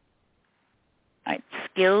 All right,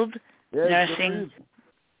 skilled nursing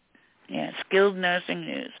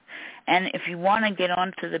news. And if you want to get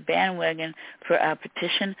onto the bandwagon for our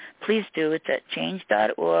petition, please do. It's at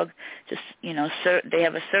change.org. Just, they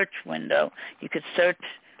have a search window. You could search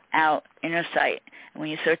out Innersight. And when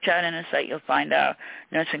you search out Innersight, you'll find our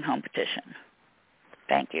nursing home petition.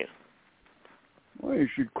 Thank you. Well, you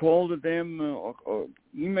should call to them or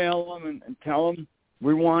email them and tell them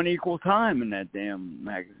we want equal time in that damn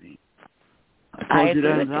magazine. I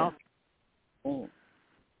agree with you. Oh.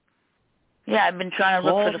 Yeah, I've been trying to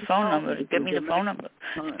look for the phone number. To give me the phone number.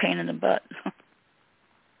 It's a pain in the butt.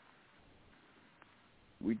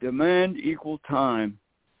 We demand equal time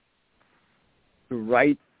to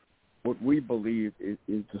write what we believe is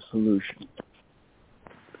the solution.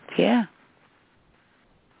 Yeah.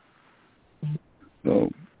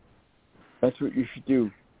 So that's what you should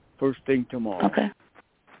do first thing tomorrow. Okay.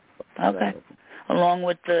 Along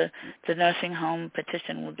with the nursing home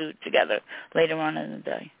petition, we'll do it together later on in the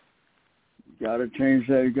day. You got to change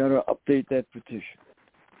that. You got to update that petition.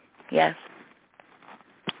 Yes.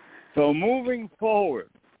 So moving forward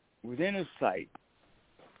with Innersight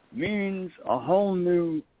means a whole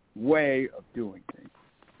new way of doing things.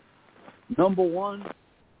 Number one,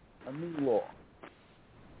 a new law.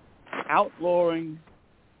 Outlawing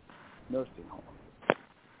nursing homes.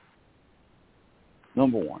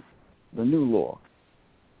 Number one, the new law.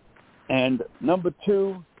 And number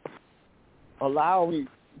two, allowing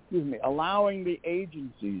the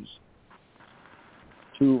agencies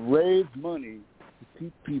to raise money to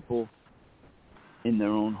keep people in their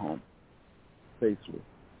own home safely,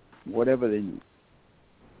 whatever they need.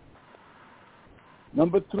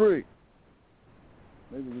 Number three,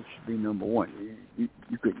 maybe this should be number one.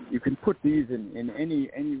 You can put these in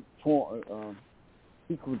any form,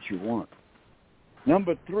 sequence you want.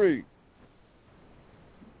 Number three,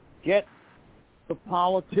 get the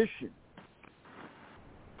politician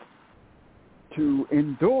to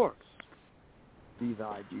endorse these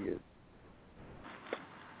ideas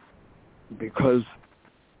because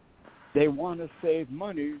they want to save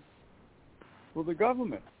money for the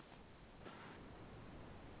government.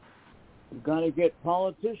 You've got to get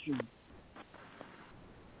politicians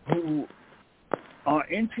who are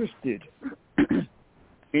interested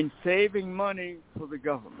in saving money for the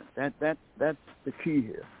government. That's the key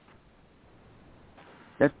here.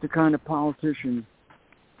 That's the kind of politicians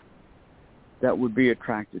that would be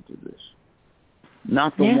attracted to this.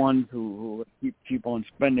 Not the ones who keep on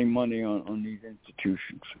spending money on these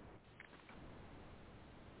institutions.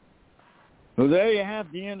 So there you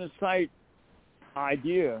have the Innersight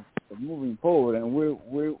idea of moving forward, and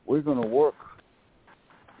we're going to work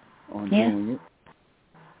on doing it.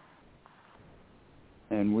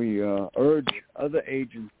 And we urge other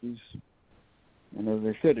agencies, and as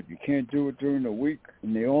I said, if you can't do it during the week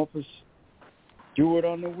in the office, do it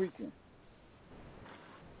on the weekend.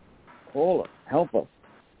 Call us, help us.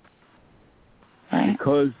 Right.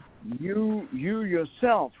 Because you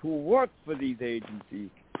yourself who work for these agencies,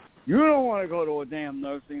 you don't want to go to a damn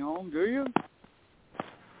nursing home, do you?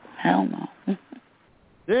 Hell no.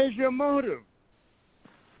 There's your motive.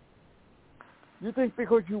 You think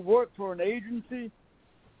because you work for an agency,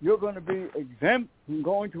 you're going to be exempt from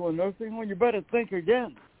going to a nursing home? You better think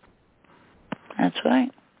again. That's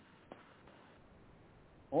right.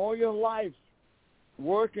 All your life,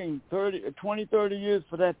 working 20, 30 years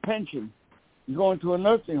for that pension, you're going to a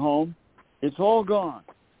nursing home, it's all gone.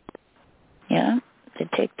 Yeah, they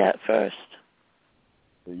take that first.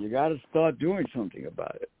 So you got to start doing something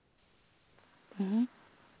about it. Mm-hmm.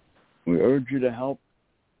 We urge you to help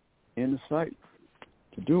Innersight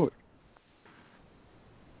to do it.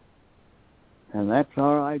 And that's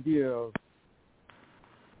our idea of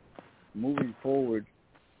moving forward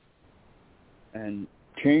and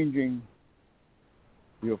changing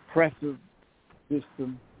the oppressive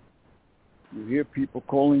system. You hear people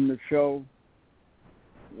calling the show,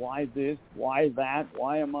 why this, why that,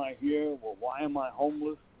 why am I here, well, why am I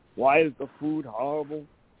homeless, why is the food horrible?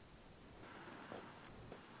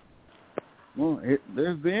 Well,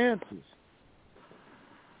 there's the answers.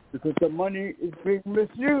 Because the money is being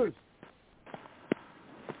misused.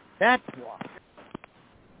 That's why.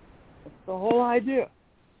 That's the whole idea.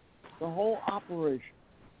 The whole operation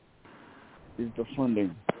is the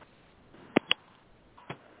funding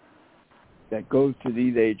that goes to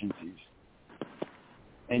these agencies.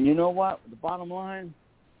 And you know what? The bottom line,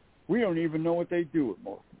 we don't even know what they do with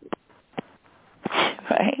most of it.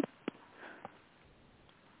 Right.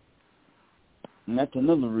 And that's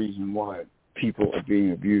another reason why people are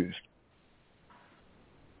being abused.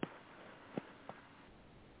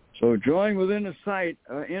 So join with Innersight,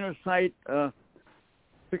 Innersight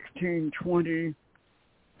 1620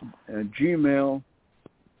 Gmail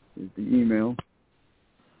is the email.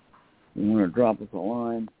 You want to drop us a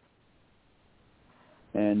line.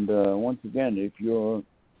 And once again, if you're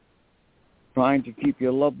trying to keep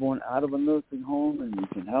your loved one out of a nursing home and you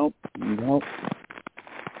can help, you need help,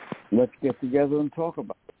 let's get together and talk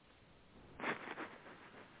about it.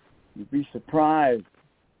 You'd be surprised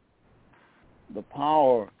the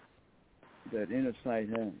power that Innersight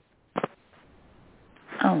has.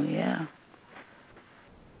 Oh, yeah.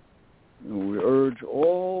 We urge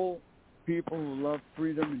all people who love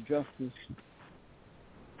freedom and justice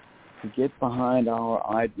to get behind our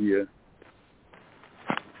idea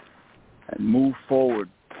and move forward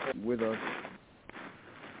with us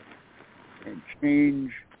and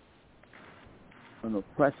change an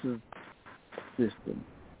oppressive system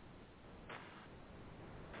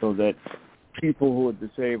so that people who are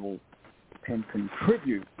disabled can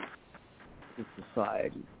contribute to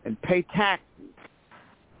society and pay taxes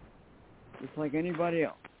just like anybody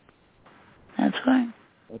else. That's right.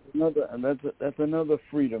 That's another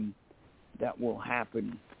freedom that will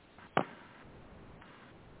happen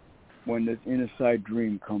when this Innersight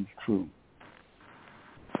dream comes true.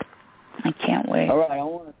 I can't wait. All right, I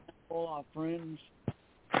want to thank all our friends.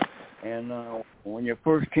 And when you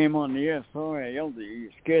first came on the air, sorry I yelled at you. You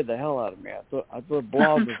scared the hell out of me. I thought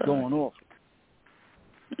Blog was going off.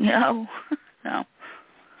 No.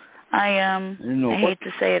 I hate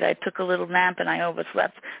to say it. I took a little nap and I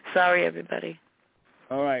overslept. Sorry, everybody.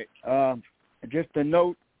 All right. Just a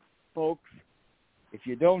note, folks. If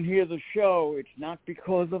you don't hear the show, it's not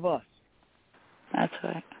because of us. That's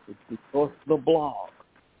right. It's because of the blog.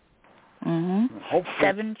 Mm-hmm.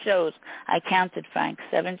 7 shows. I counted, Frank.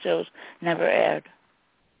 7 shows never aired.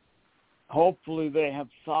 Hopefully they have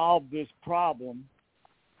solved this problem.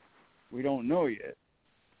 We don't know yet.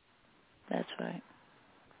 That's right.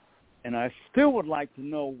 And I still would like to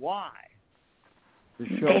know why the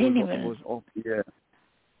show was off the air.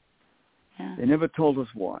 Yeah. They never told us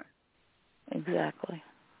why. Exactly.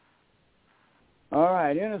 All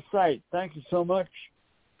right, Innersight, thank you so much.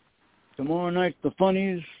 Tomorrow night, the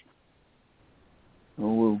funnies.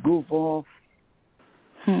 We'll goof off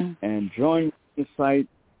and join Innersight.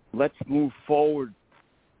 Let's move forward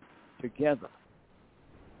together.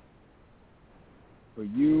 For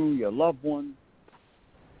you, your loved ones,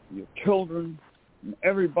 your children, and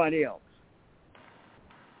everybody else.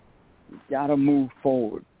 You've got to move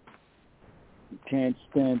forward. You can't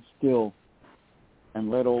stand still and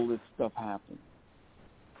let all this stuff happen.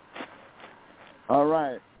 All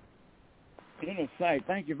right. Innersight,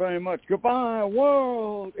 thank you very much. Goodbye,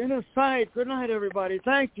 world. Innersight. Good night, everybody.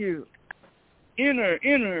 Thank you.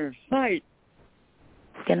 Innersight.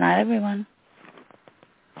 Good night, everyone.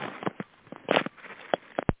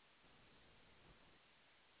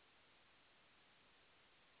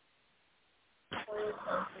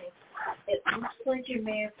 It looks like you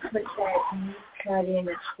may have put that meat cut in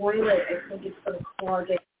the toilet. I think it's going to clog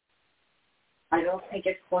it. I don't think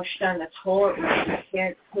it's flushed down the toilet. You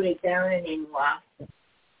can't put it down anymore.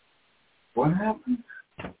 What happened?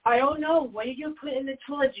 I don't know. What did you put in the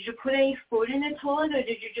toilet? Did you put any food in the toilet, or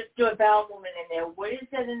did you just do a bowel movement in there? What is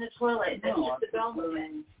that in the toilet? That's just a bowel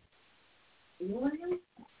movement. What?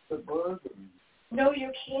 The burger. No,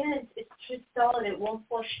 you can't. It's too solid. It won't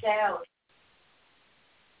flush down.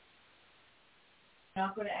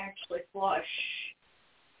 Not going to actually flush.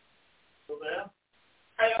 So there?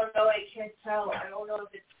 I don't know. I can't tell. I don't know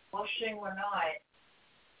if it's flushing or not.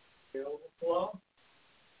 It overflow?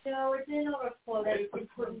 No, it didn't overflow. That's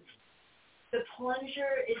important. The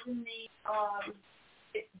plunger is in the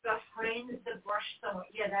it's behind the brush somewhere.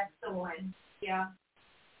 Yeah, that's the one. Yeah.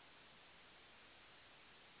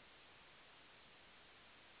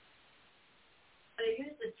 I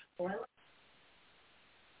use the toilet.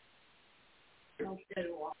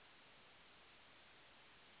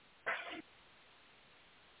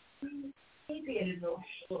 Maybe I didn't know.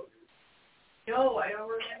 No, I don't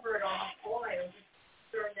remember it on the phone. I was just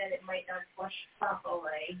concerned that it might not flush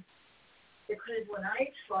properly. Because when I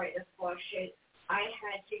tried to flush it, I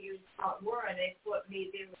had to use hot water, and they thought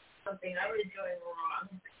maybe it was something I was doing wrong.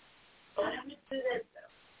 But I'm just do that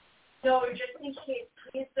though. No, just in case,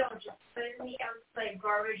 please don't. Just put it in the outside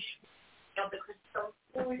garbage, because some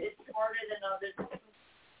food is harder than others.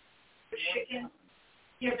 Chicken,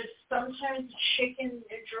 yeah, but sometimes chicken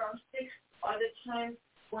and drumsticks. Other times,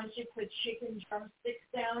 once you put chicken drumsticks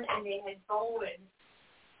down and they had bones,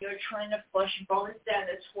 you're trying to flush bones down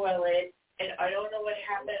the toilet, and I don't know what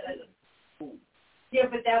happened. Yeah,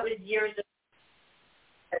 but that was years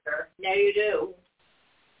ago. Now you do.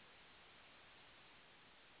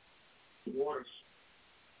 Worse.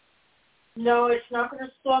 No, it's not going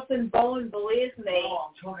to soften bone, believe me. No,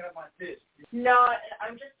 I'm talking about this. No,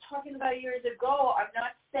 I'm just talking about years ago. I'm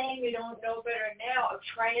not saying you don't know better now. I'm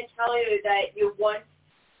trying to tell you that you once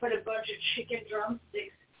put a bunch of chicken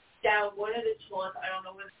drumsticks down one of the toilets. I don't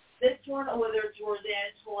know whether it's this one or whether it's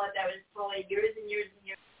Roseanne's toilet. That was probably years and years and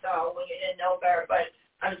years ago when you didn't know better, but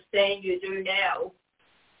I'm saying you do now.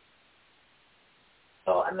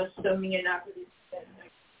 So I'm assuming you're not going to do that.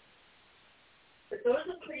 But those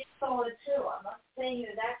are pretty solid, too. I'm not saying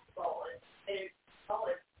you're that solid. it's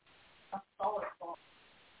solid. A solid ball.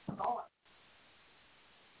 Solid.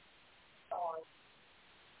 Solid.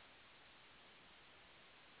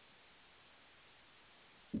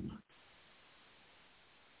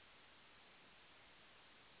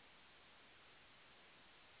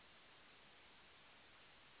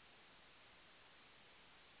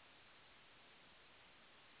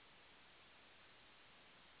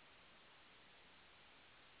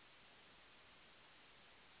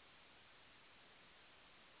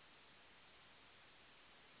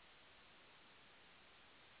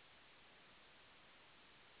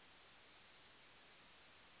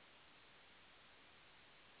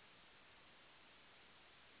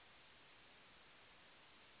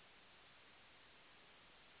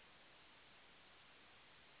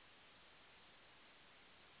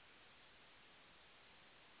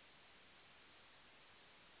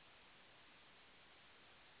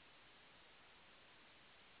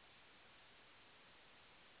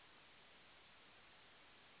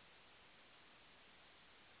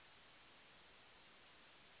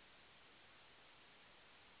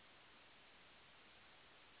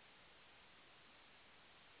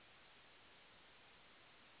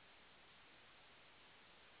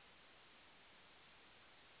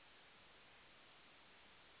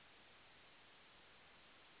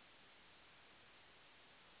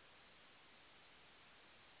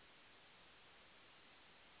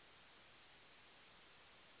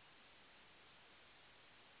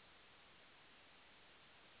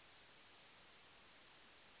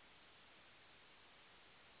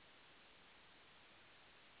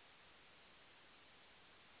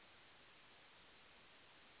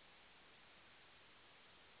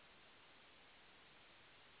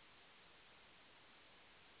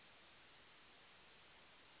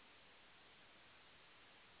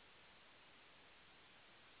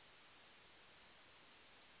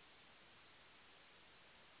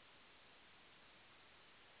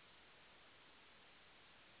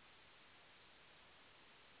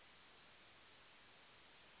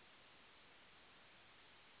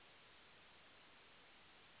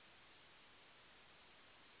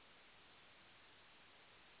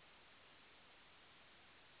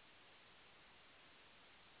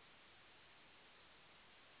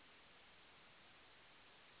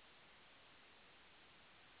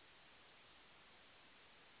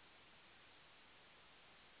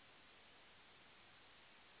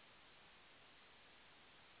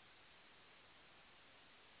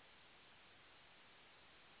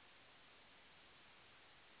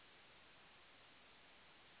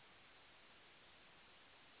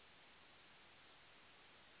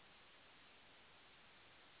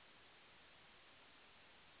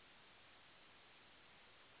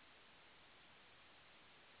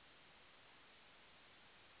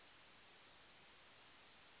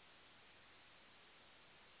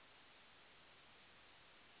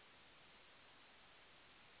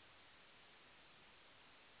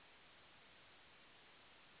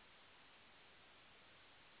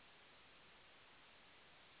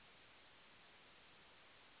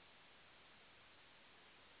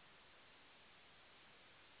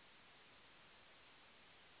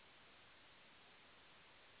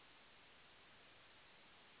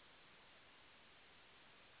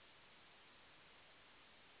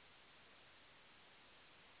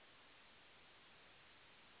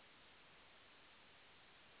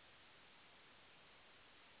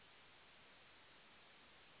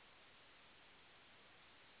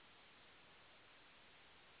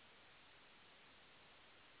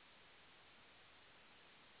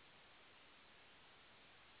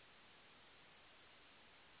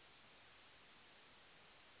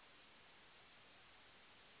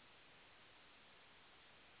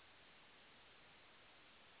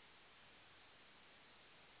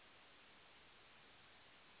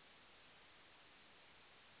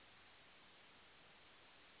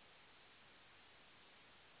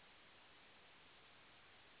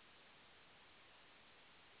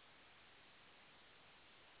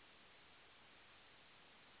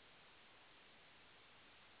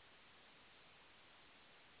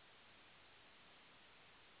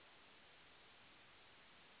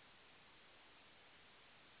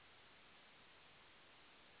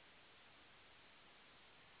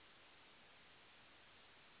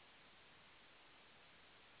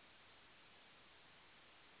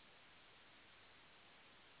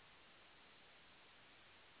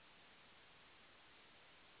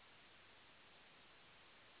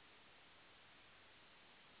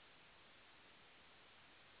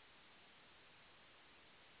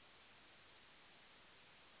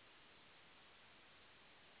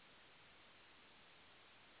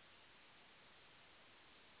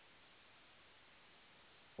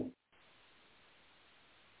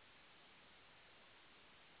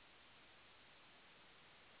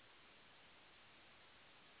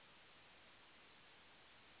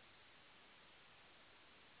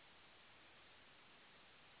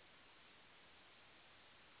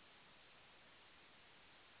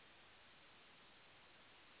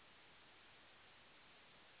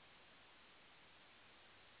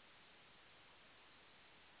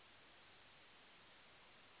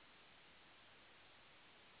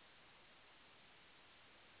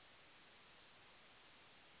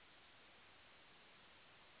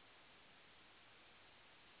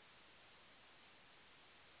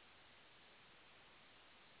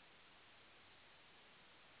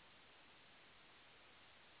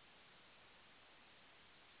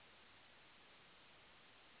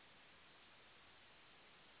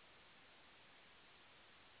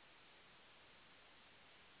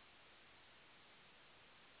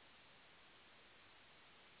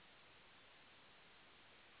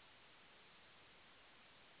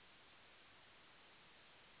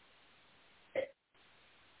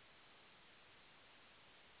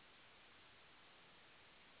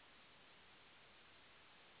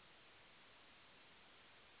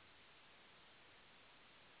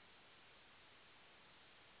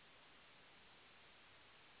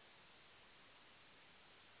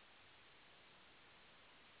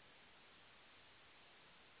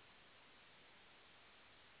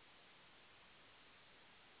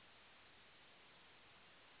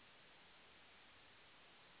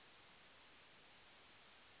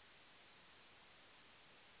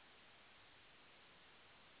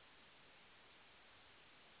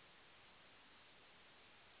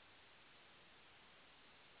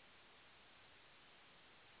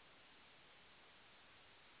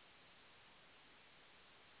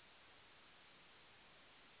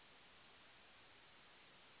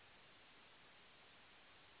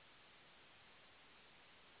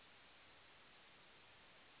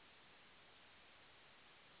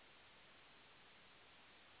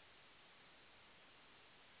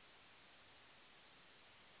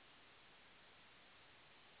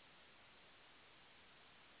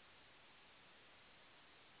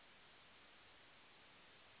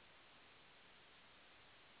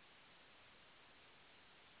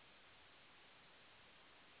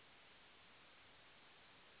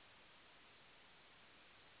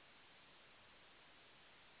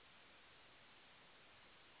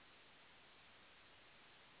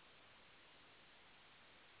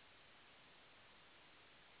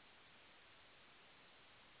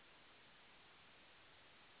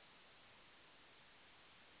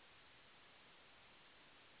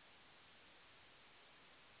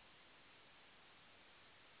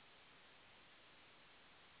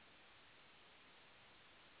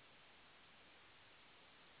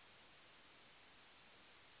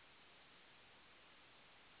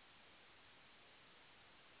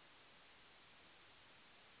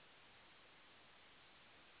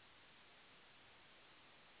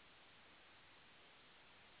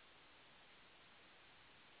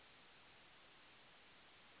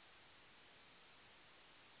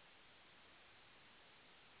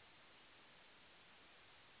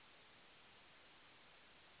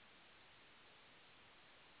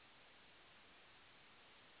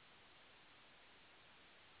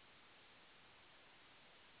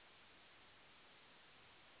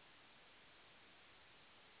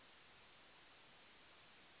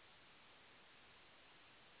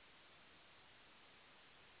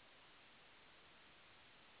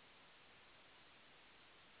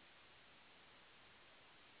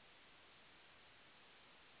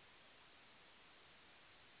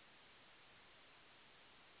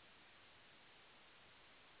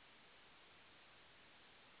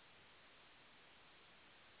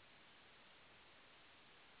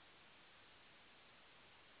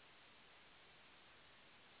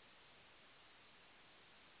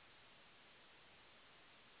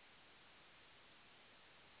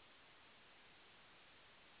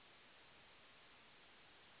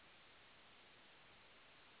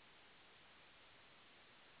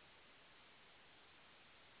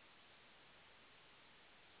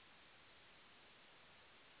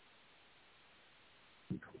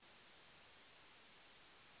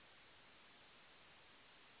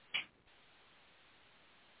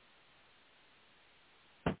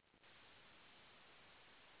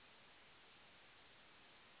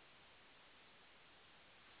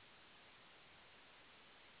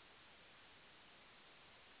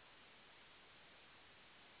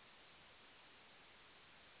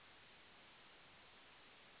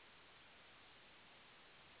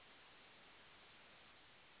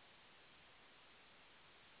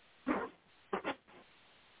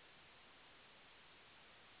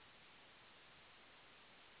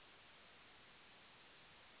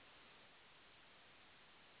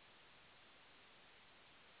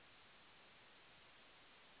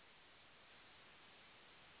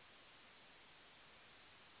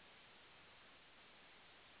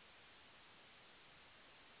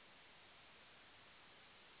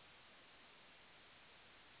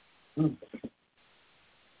 Mm-hmm.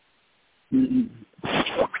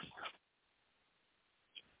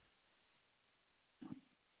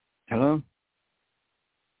 Hello?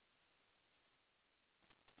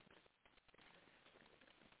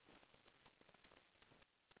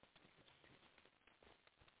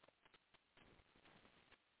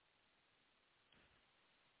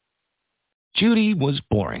 Judy was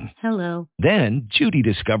boring. Hello. Then Judy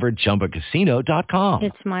discovered ChumbaCasino.com.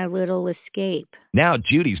 It's my little escape. Now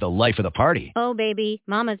Judy's the life of the party. Oh, baby,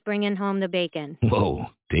 mama's bringing home the bacon. Whoa,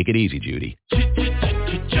 take it easy, Judy.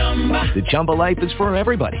 The Chumba life is for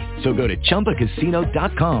everybody. So go to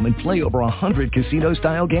ChumbaCasino.com and play over 100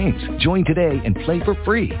 casino-style games. Join today and play for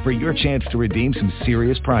free for your chance to redeem some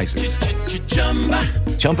serious prizes.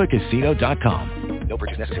 ChumbaCasino.com. No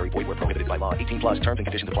purchase necessary. Void where prohibited by law. 18+ terms and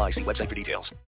conditions apply. See website for details.